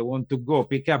Sunday. I want to go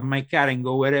pick up my car and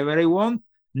go wherever I want.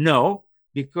 No,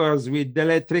 because with the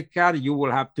electric car, you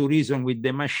will have to reason with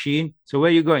the machine. So where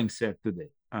are you going, sir, today?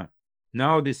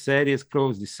 No, this area is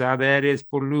closed. This other area is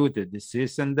polluted. This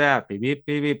is and that. Beep, beep,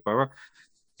 beep.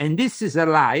 And this is a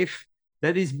life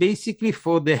that is basically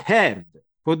for the herd,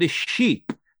 for the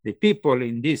sheep. The people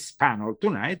in this panel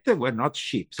tonight were not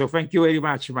sheep. So thank you very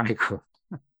much, Michael.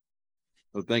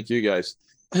 Well, thank you, guys.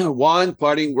 Juan,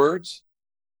 parting words?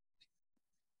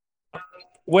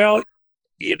 Well,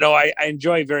 I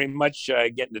enjoy very much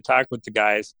getting to talk with the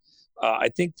guys. I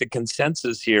think the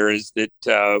consensus here is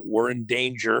that we're in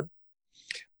danger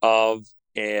of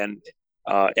an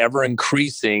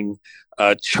ever-increasing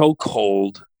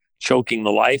chokehold, choking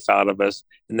the life out of us.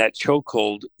 And that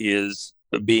chokehold is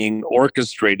being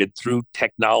orchestrated through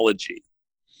technology.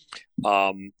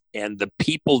 And the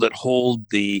people that hold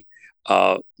the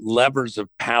levers of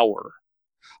power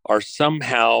are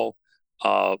somehow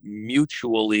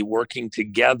mutually working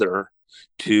together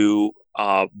to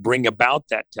bring about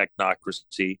that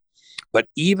technocracy. But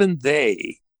even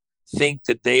they think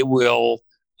that they will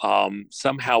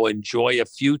somehow enjoy a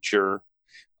future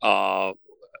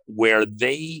where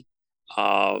they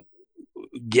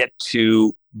get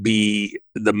to be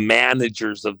the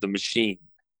managers of the machine.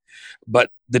 But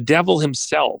the devil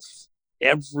himself,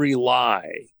 every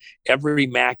lie, every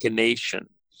machination,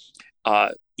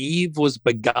 Eve was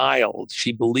beguiled.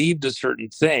 She believed a certain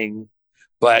thing,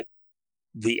 but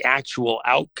the actual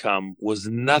outcome was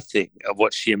nothing of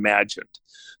what she imagined.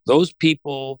 Those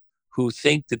people who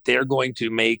think that they're going to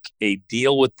make a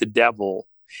deal with the devil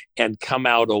and come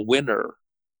out a winner,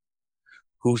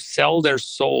 who sell their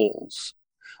souls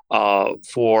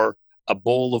for a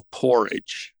bowl of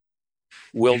porridge,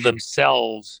 will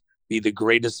themselves be the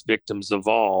greatest victims of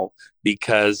all,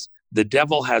 because the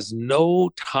devil has no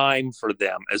time for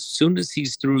them. As soon as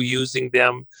he's through using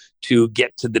them to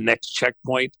get to the next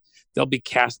checkpoint, they'll be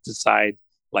cast aside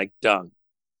like dung.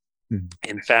 Mm-hmm.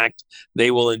 In fact,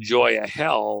 they will enjoy a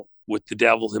hell with the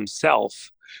devil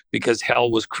himself, because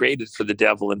hell was created for the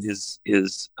devil and his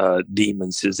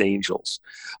demons, his angels.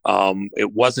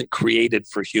 It wasn't created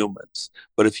for humans.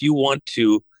 But if you want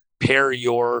to pair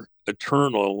your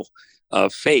eternal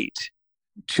fate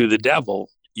to the devil,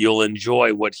 you'll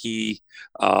enjoy what he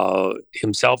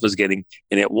himself is getting,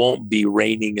 and it won't be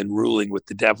reigning and ruling with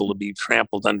the devil to be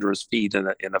trampled under his feet in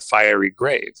a fiery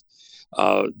grave.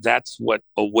 That's what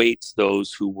awaits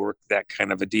those who work that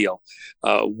kind of a deal.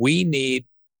 We need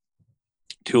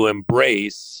to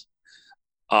embrace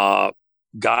God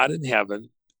in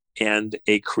heaven and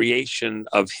a creation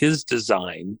of his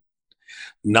design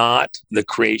not the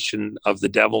creation of the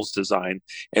devil's design.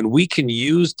 And we can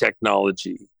use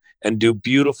technology and do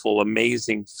beautiful,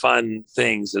 amazing, fun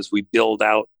things as we build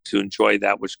out to enjoy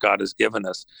that which God has given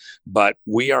us. But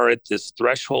we are at this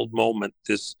threshold moment,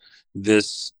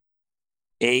 this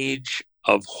age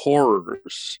of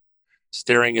horrors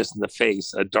staring us in the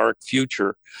face, a dark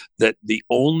future, that the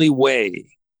only way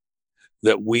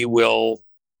that we will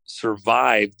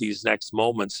survive these next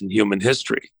moments in human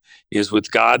history is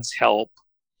with God's help,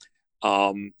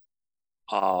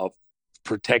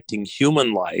 protecting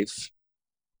human life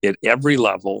at every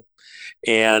level,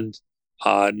 and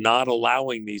not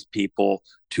allowing these people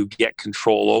to get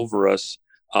control over us,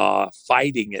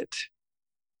 fighting it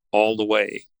all the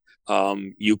way.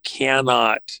 You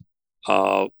cannot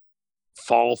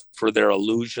fall for their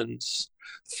illusions,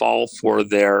 fall for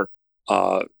their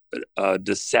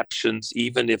deceptions,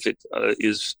 even if it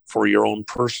is for your own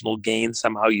personal gain.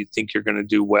 Somehow you think you're going to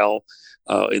do well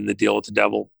in the deal with the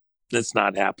devil. It's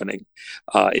not happening.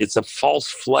 It's a false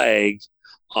flag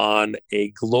on a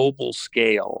global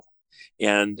scale,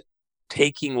 and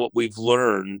taking what we've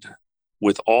learned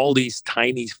with all these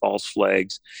tiny false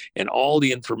flags and all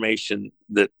the information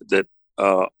that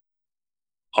Ale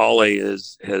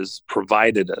has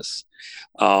provided us,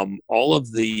 all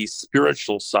of the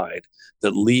spiritual side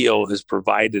that Leo has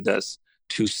provided us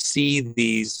to see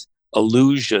these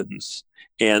illusions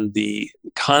and the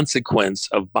consequence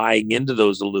of buying into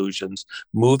those illusions,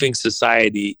 moving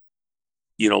society,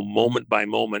 moment by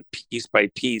moment, piece by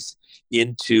piece,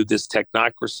 into this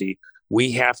technocracy.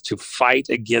 We have to fight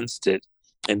against it,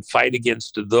 and fight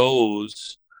against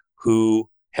those who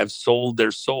have sold their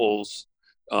souls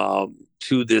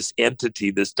to this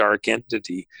entity, this dark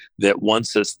entity that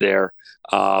wants us there.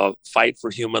 Fight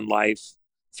for human life,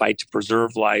 fight to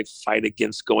preserve life, fight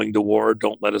against going to war.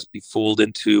 Don't let us be fooled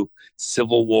into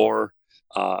civil war,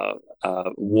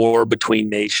 war between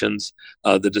nations,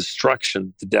 the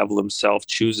destruction the devil himself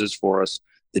chooses for us,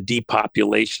 the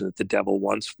depopulation that the devil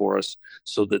wants for us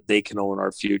so that they can own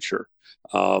our future.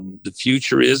 The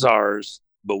future is ours,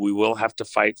 but we will have to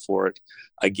fight for it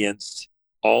against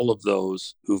all of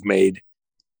those who've made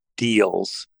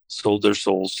deals, sold their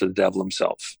souls to the devil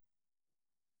himself.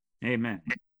 Amen.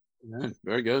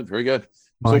 Very good. Very good.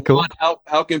 Michael? So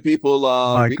how can people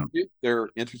reach Michael? you if they're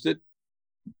interested?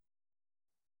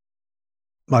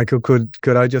 Michael,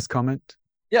 could I just comment?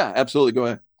 Yeah, absolutely. Go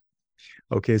ahead.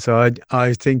 Okay, so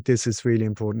I think this is really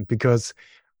important, because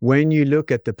when you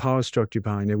look at the power structure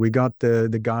behind it, we got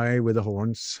the guy with the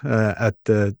horns at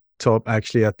the top,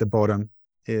 actually at the bottom.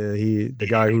 The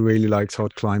guy who really likes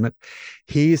hot climate.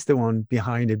 He's the one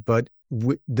behind it, but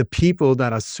the people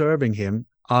that are serving him,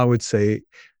 I would say,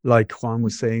 like Juan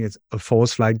was saying, it's a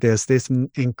false flag. There's this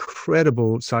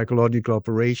incredible psychological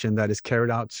operation that is carried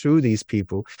out through these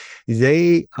people.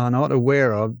 They are not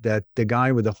aware of that the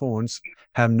guy with the horns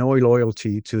have no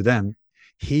loyalty to them.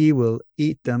 He will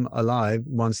eat them alive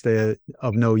once they're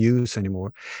of no use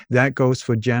anymore. That goes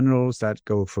for generals, that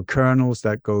goes for colonels,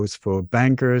 that goes for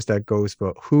bankers, that goes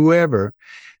for whoever.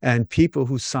 And people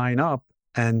who sign up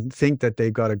and think that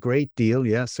they've got a great deal,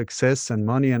 success and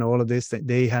money and all of this, that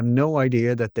they have no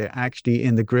idea that they're actually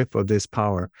in the grip of this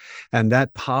power. And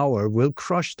that power will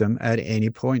crush them at any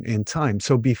point in time.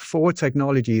 So before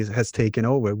technology has taken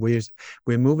over, we're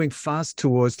moving fast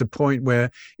towards the point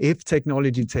where if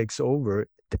technology takes over,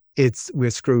 we're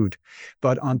screwed.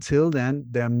 But until then,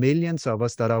 there are millions of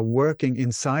us that are working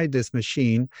inside this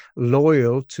machine,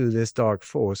 loyal to this dark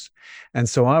force. And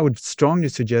so I would strongly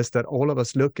suggest that all of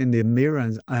us look in the mirror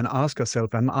and ask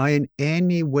ourselves, am I in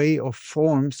any way or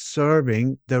form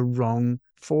serving the wrong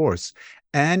force?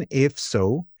 And if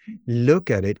so, look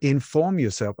at it, inform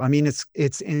yourself. I mean,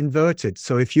 it's inverted.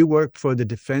 So if you work for the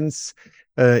defense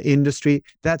industry,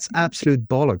 that's absolute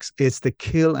bollocks. It's the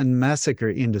kill and massacre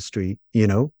industry,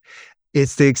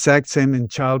 It's the exact same in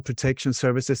child protection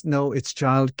services. No, it's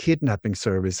child kidnapping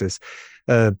services.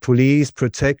 Police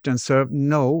protect and serve.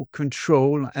 No,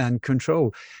 control and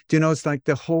control. It's like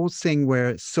the whole thing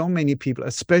where so many people,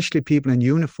 especially people in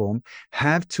uniform,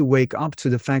 have to wake up to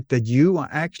the fact that you are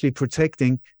actually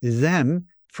protecting them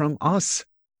from us,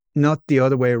 not the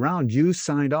other way around. You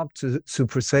signed up to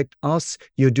protect us.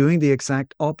 You're doing the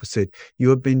exact opposite. You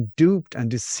have been duped and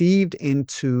deceived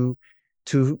into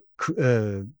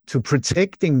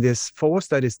protecting this force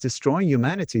that is destroying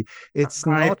humanity. It's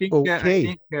not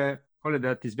okay. I think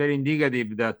that is very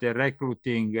indicative that the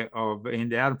recruiting in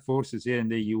the armed forces here in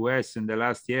the US in the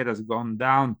last year has gone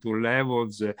down to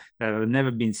levels that have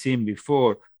never been seen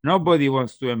before. Nobody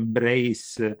wants to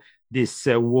embrace this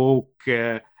woke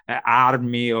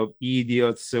army of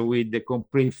idiots with the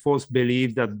complete false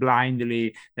belief that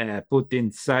blindly put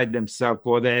inside themselves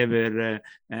whatever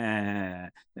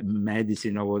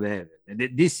medicine or whatever.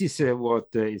 This is what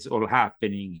is all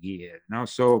happening here. No?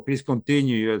 So please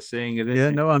continue. You're saying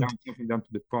I'm jumping down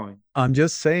to the point. I'm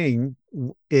just saying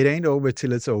it ain't over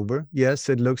till it's over. Yes,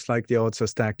 it looks like the odds are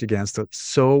stacked against us.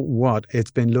 So what?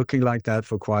 It's been looking like that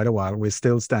for quite a while. We're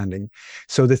still standing.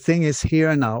 So the thing is here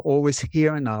and now, always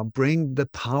here and now, bring the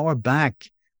power back.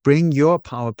 Bring your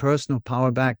power, personal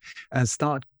power back, and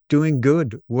start doing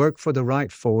good. Work for the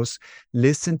right force.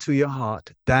 Listen to your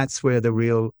heart. That's where the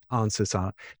real answers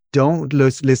are. Don't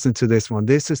listen to this one.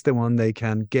 This is the one they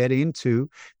can get into.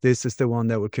 This is the one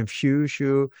that will confuse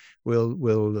you,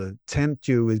 will tempt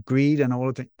you with greed and all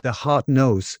of that. The heart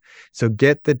knows. So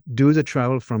do the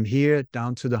travel from here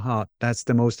down to the heart. That's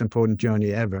the most important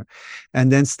journey ever.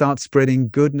 And then start spreading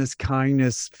goodness,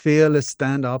 kindness, fearless,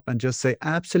 stand up and just say,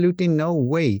 absolutely no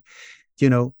way.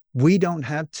 We don't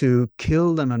have to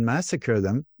kill them and massacre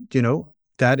them.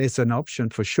 That is an option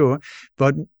for sure.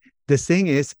 But the thing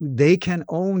is, they can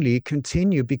only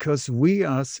continue because we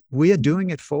are doing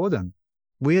it for them.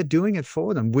 We are doing it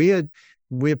for them. We're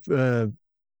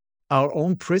our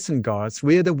own prison guards.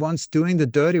 We're the ones doing the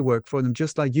dirty work for them,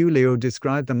 just like you, Leo,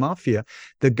 described the mafia.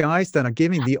 The guys that are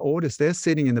giving the orders, they're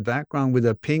sitting in the background with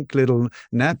their pink little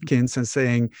napkins and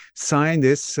saying, sign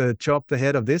this, chop the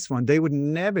head of this one. They would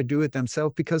never do it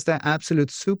themselves because they're absolute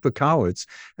super cowards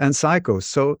and psychos.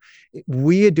 So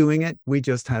we are doing it. We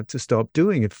just have to stop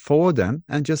doing it for them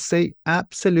and just say,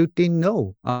 absolutely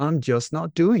no, I'm just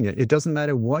not doing it. It doesn't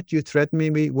matter what you threaten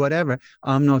me, whatever.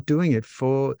 I'm not doing it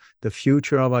for the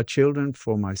future of our children,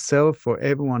 for myself, for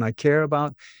everyone I care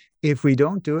about. If we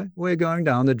don't do it, we're going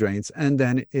down the drains, and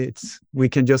then we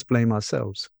can just blame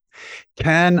ourselves.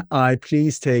 Can I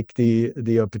please take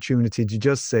the opportunity to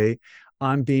just say,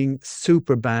 I'm being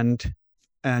super banned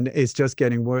and it's just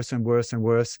getting worse and worse and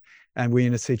worse. And we're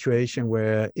in a situation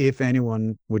where if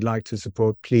anyone would like to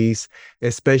support, please,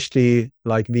 especially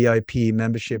like VIP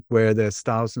membership, where there's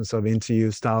thousands of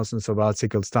interviews, thousands of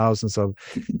articles, thousands of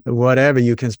whatever,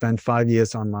 you can spend 5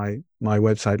 years on my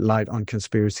website,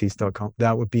 lightonconspiracies.com.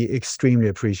 That would be extremely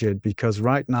appreciated, because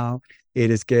right now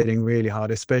it is getting really hard,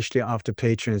 especially after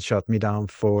Patreon shut me down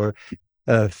for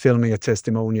filming a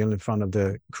testimonial in front of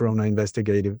the Corona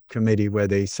Investigative Committee, where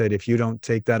they said, if you don't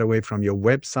take that away from your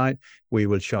website, we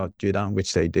will shut you down,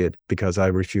 which they did because I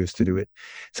refused to do it.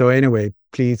 So anyway,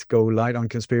 please go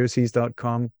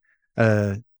lightonconspiracies.com,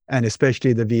 and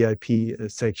especially the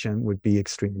VIP section would be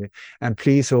extremely. And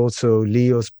please also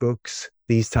Leo's books,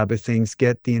 these type of things,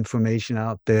 get the information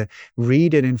out there,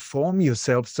 read it, inform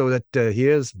yourself, so that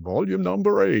here's volume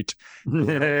number 8.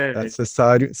 That's a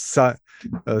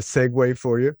segue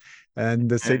for you. And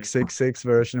the 666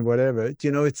 version, whatever,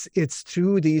 it's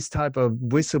through these type of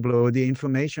whistleblower, the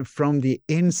information from the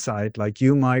inside, like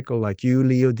you, Michael, like you,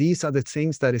 Leo. These are the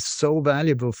things that is so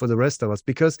valuable for the rest of us,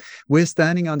 because we're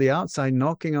standing on the outside,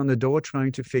 knocking on the door,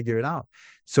 trying to figure it out.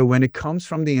 So when it comes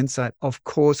from the inside, of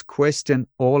course, question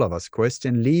all of us.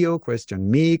 Question Leo,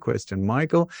 question me, question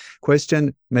Michael,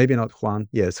 question maybe not Juan.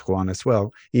 Yes, Juan as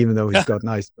well, even though he's got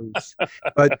nice boots.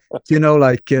 But,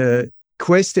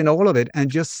 question all of it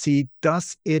and just see,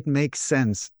 does it make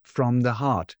sense from the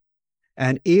heart?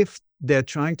 And if they're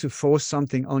trying to force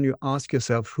something on you, ask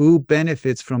yourself, who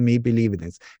benefits from me believing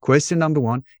this? Question number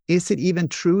 1, is it even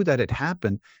true that it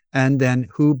happened? And then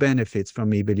who benefits from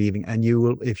me believing? And you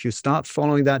will, if you start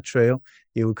following that trail,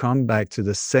 you will come back to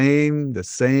the same,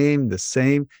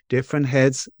 different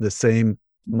heads, the same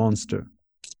monster.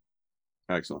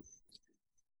 Excellent.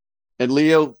 And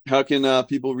Leo, how can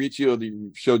people reach you?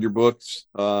 You showed your books.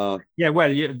 Yeah,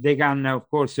 well, they can, of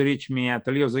course, reach me at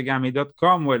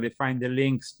leozagami.com, where they find the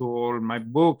links to all my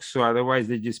books. So otherwise,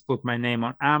 they just put my name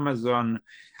on Amazon.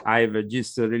 I've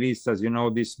just released, as you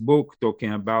know, this book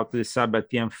talking about the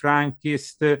Sabbatean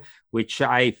Frankist, which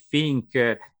I think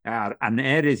are an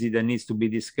heresy that needs to be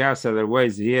discussed.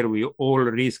 Otherwise, here we all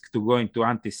risk to go into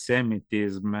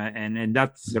anti-Semitism, and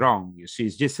that's wrong. You see,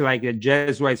 it's just like the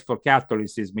Jesuits for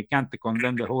Catholicism. We can't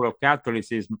condemn the whole of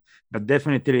Catholicism, but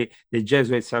definitely the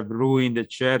Jesuits have ruined the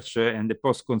church, and the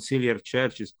post-conciliar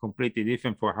church is completely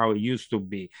different from how it used to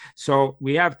be. So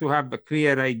we have to have a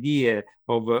clear idea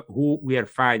of who we are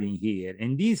fighting here.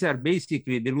 And these are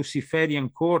basically the Luciferian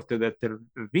court that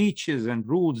reaches and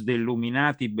rules the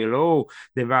Illuminati below,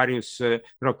 the various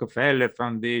Rockefeller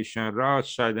Foundation,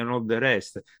 Rothschild, and all the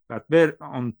rest. But there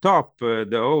on top,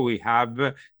 though, we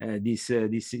have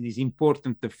these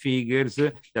important figures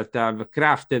that have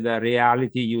crafted a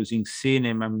reality using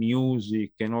cinema,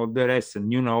 music, and all the rest.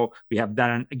 And, you know, we have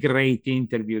done a great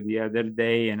interview the other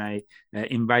day, and I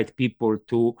invite people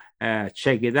to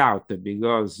check it out,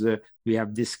 because we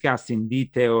have discussed in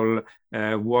detail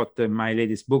what my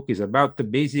latest book is about,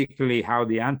 basically how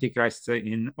the Antichrist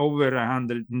in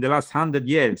the last 100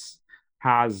 years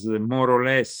has more or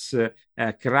less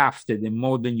crafted the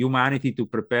modern humanity to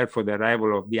prepare for the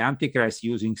arrival of the Antichrist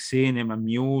using cinema,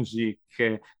 music,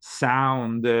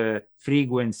 sound,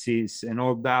 frequencies, and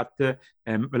all that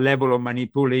level of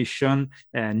manipulation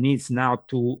needs now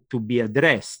to be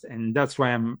addressed. And that's why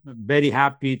I'm very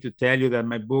happy to tell you that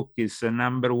my book is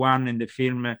 #1 in the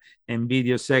film and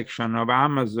video section of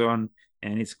Amazon,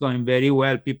 and it's going very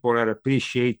well. People are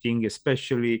appreciating,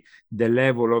 especially the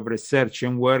level of research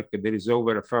and work. There is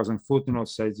over 1,000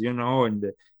 footnotes, as you know,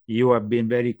 and you have been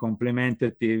very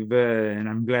complimentary, and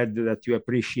I'm glad that you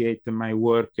appreciate my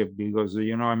work, because,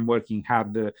 you know, I'm working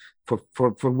hard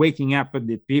for waking up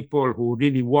the people who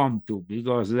really want to,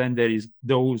 because then there is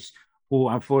those who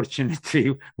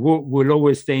unfortunately will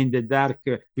always stay in the dark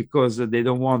because they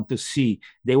don't want to see.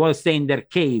 They want to stay in their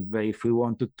cave if we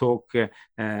want to talk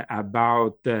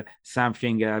about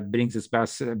something that brings us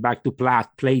back to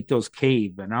Plato's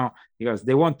cave, you know, because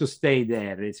they want to stay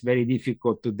there. It's very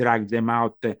difficult to drag them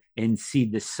out and see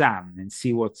the sun and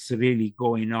see what's really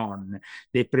going on.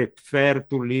 They prefer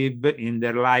to live in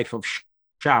their life of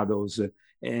shadows.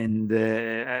 And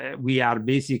we are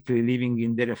basically living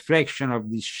in the reflection of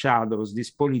these shadows. These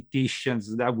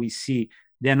politicians that we see,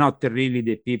 they're not really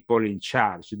the people in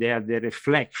charge. They are the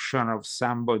reflection of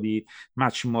somebody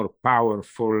much more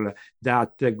powerful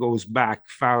that goes back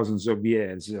thousands of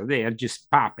years. They are just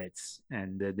puppets,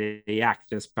 and they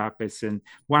act as puppets. And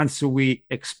once we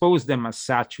expose them as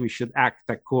such, we should act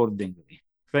accordingly.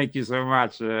 Thank you so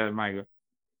much, Michael.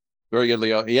 Very good,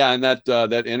 Leo. Yeah, and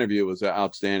that interview was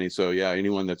outstanding. So yeah,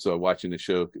 anyone that's watching the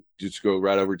show, just go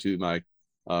right over to my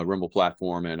Rumble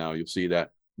platform, and you'll see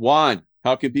that. Juan,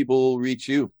 how can people reach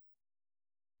you?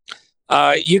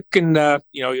 You can, I've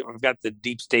got the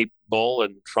Deep State Bull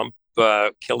and Trump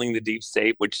killing the Deep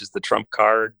State, which is the Trump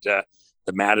card, the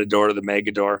Matador, the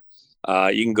Megador.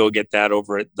 You can go get that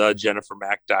over at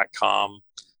thejennifermack.com.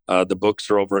 The books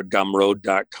are over at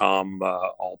gumroad.com,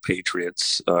 All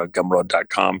Patriots,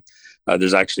 gumroad.com.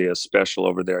 There's actually a special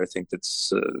over there, I think,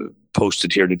 that's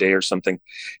posted here today or something.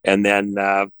 And then,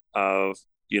 I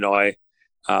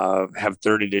have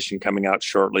third edition coming out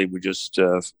shortly. We just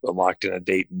locked in a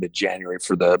date in mid-January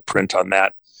for the print on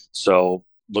that. So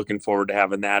looking forward to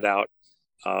having that out.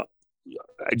 I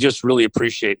just really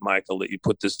appreciate, Michael, that you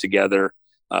put this together.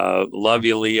 Love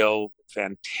you, Leo.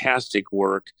 Fantastic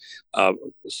work.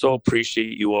 So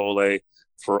appreciate you, Ole,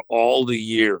 for all the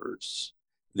years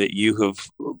that you have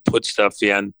put stuff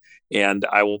in. And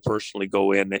I will personally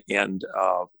go in and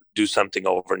do something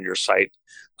over on your site.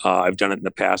 I've done it in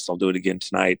the past. I'll do it again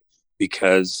tonight,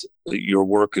 because your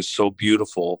work is so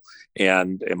beautiful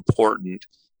and important.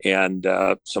 And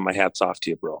so my hat's off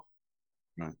to you, bro.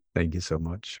 Thank you so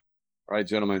much. All right,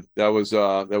 gentlemen, that was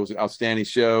an outstanding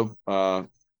show.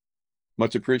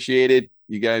 Much appreciated.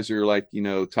 You guys are like,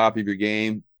 top of your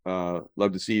game.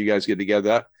 Love to see you guys get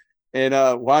together. And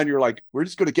Juan, you're like, we're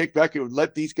just going to kick back and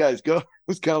let these guys go. It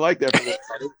was kind of like that for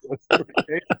that.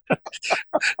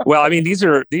 Well, I mean, these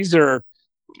are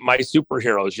my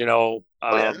superheroes.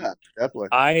 Yeah,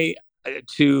 definitely.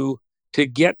 To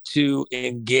get to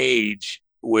engage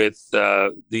with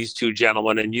these two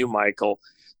gentlemen and you, Michael.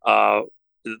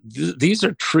 These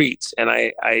are treats, and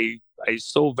I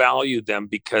so value them,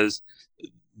 because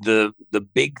the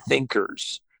big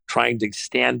thinkers trying to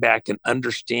stand back and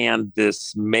understand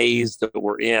this maze that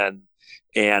we're in,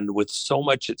 and with so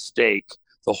much at stake,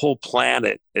 the whole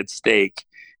planet at stake,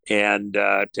 and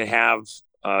to have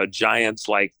giants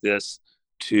like this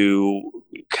to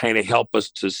kind of help us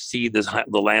to see the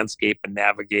landscape and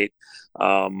navigate.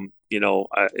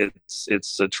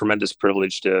 It's a tremendous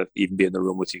privilege to even be in the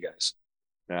room with you guys.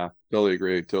 Yeah, totally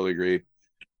agree. It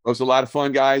was a lot of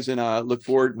fun, guys, and look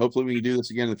forward. Hopefully we can do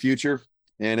this again in the future.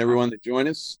 And everyone that joined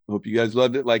us, hope you guys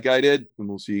loved it like I did, and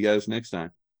we'll see you guys next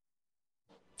time.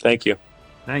 Thank you.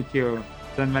 Thank you.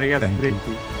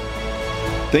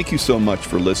 Thank you so much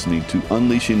for listening to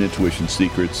Unleashing Intuition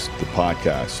Secrets, the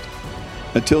podcast.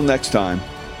 Until next time,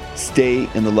 stay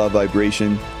in the love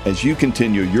vibration as you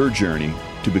continue your journey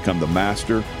to become the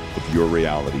master of your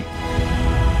reality.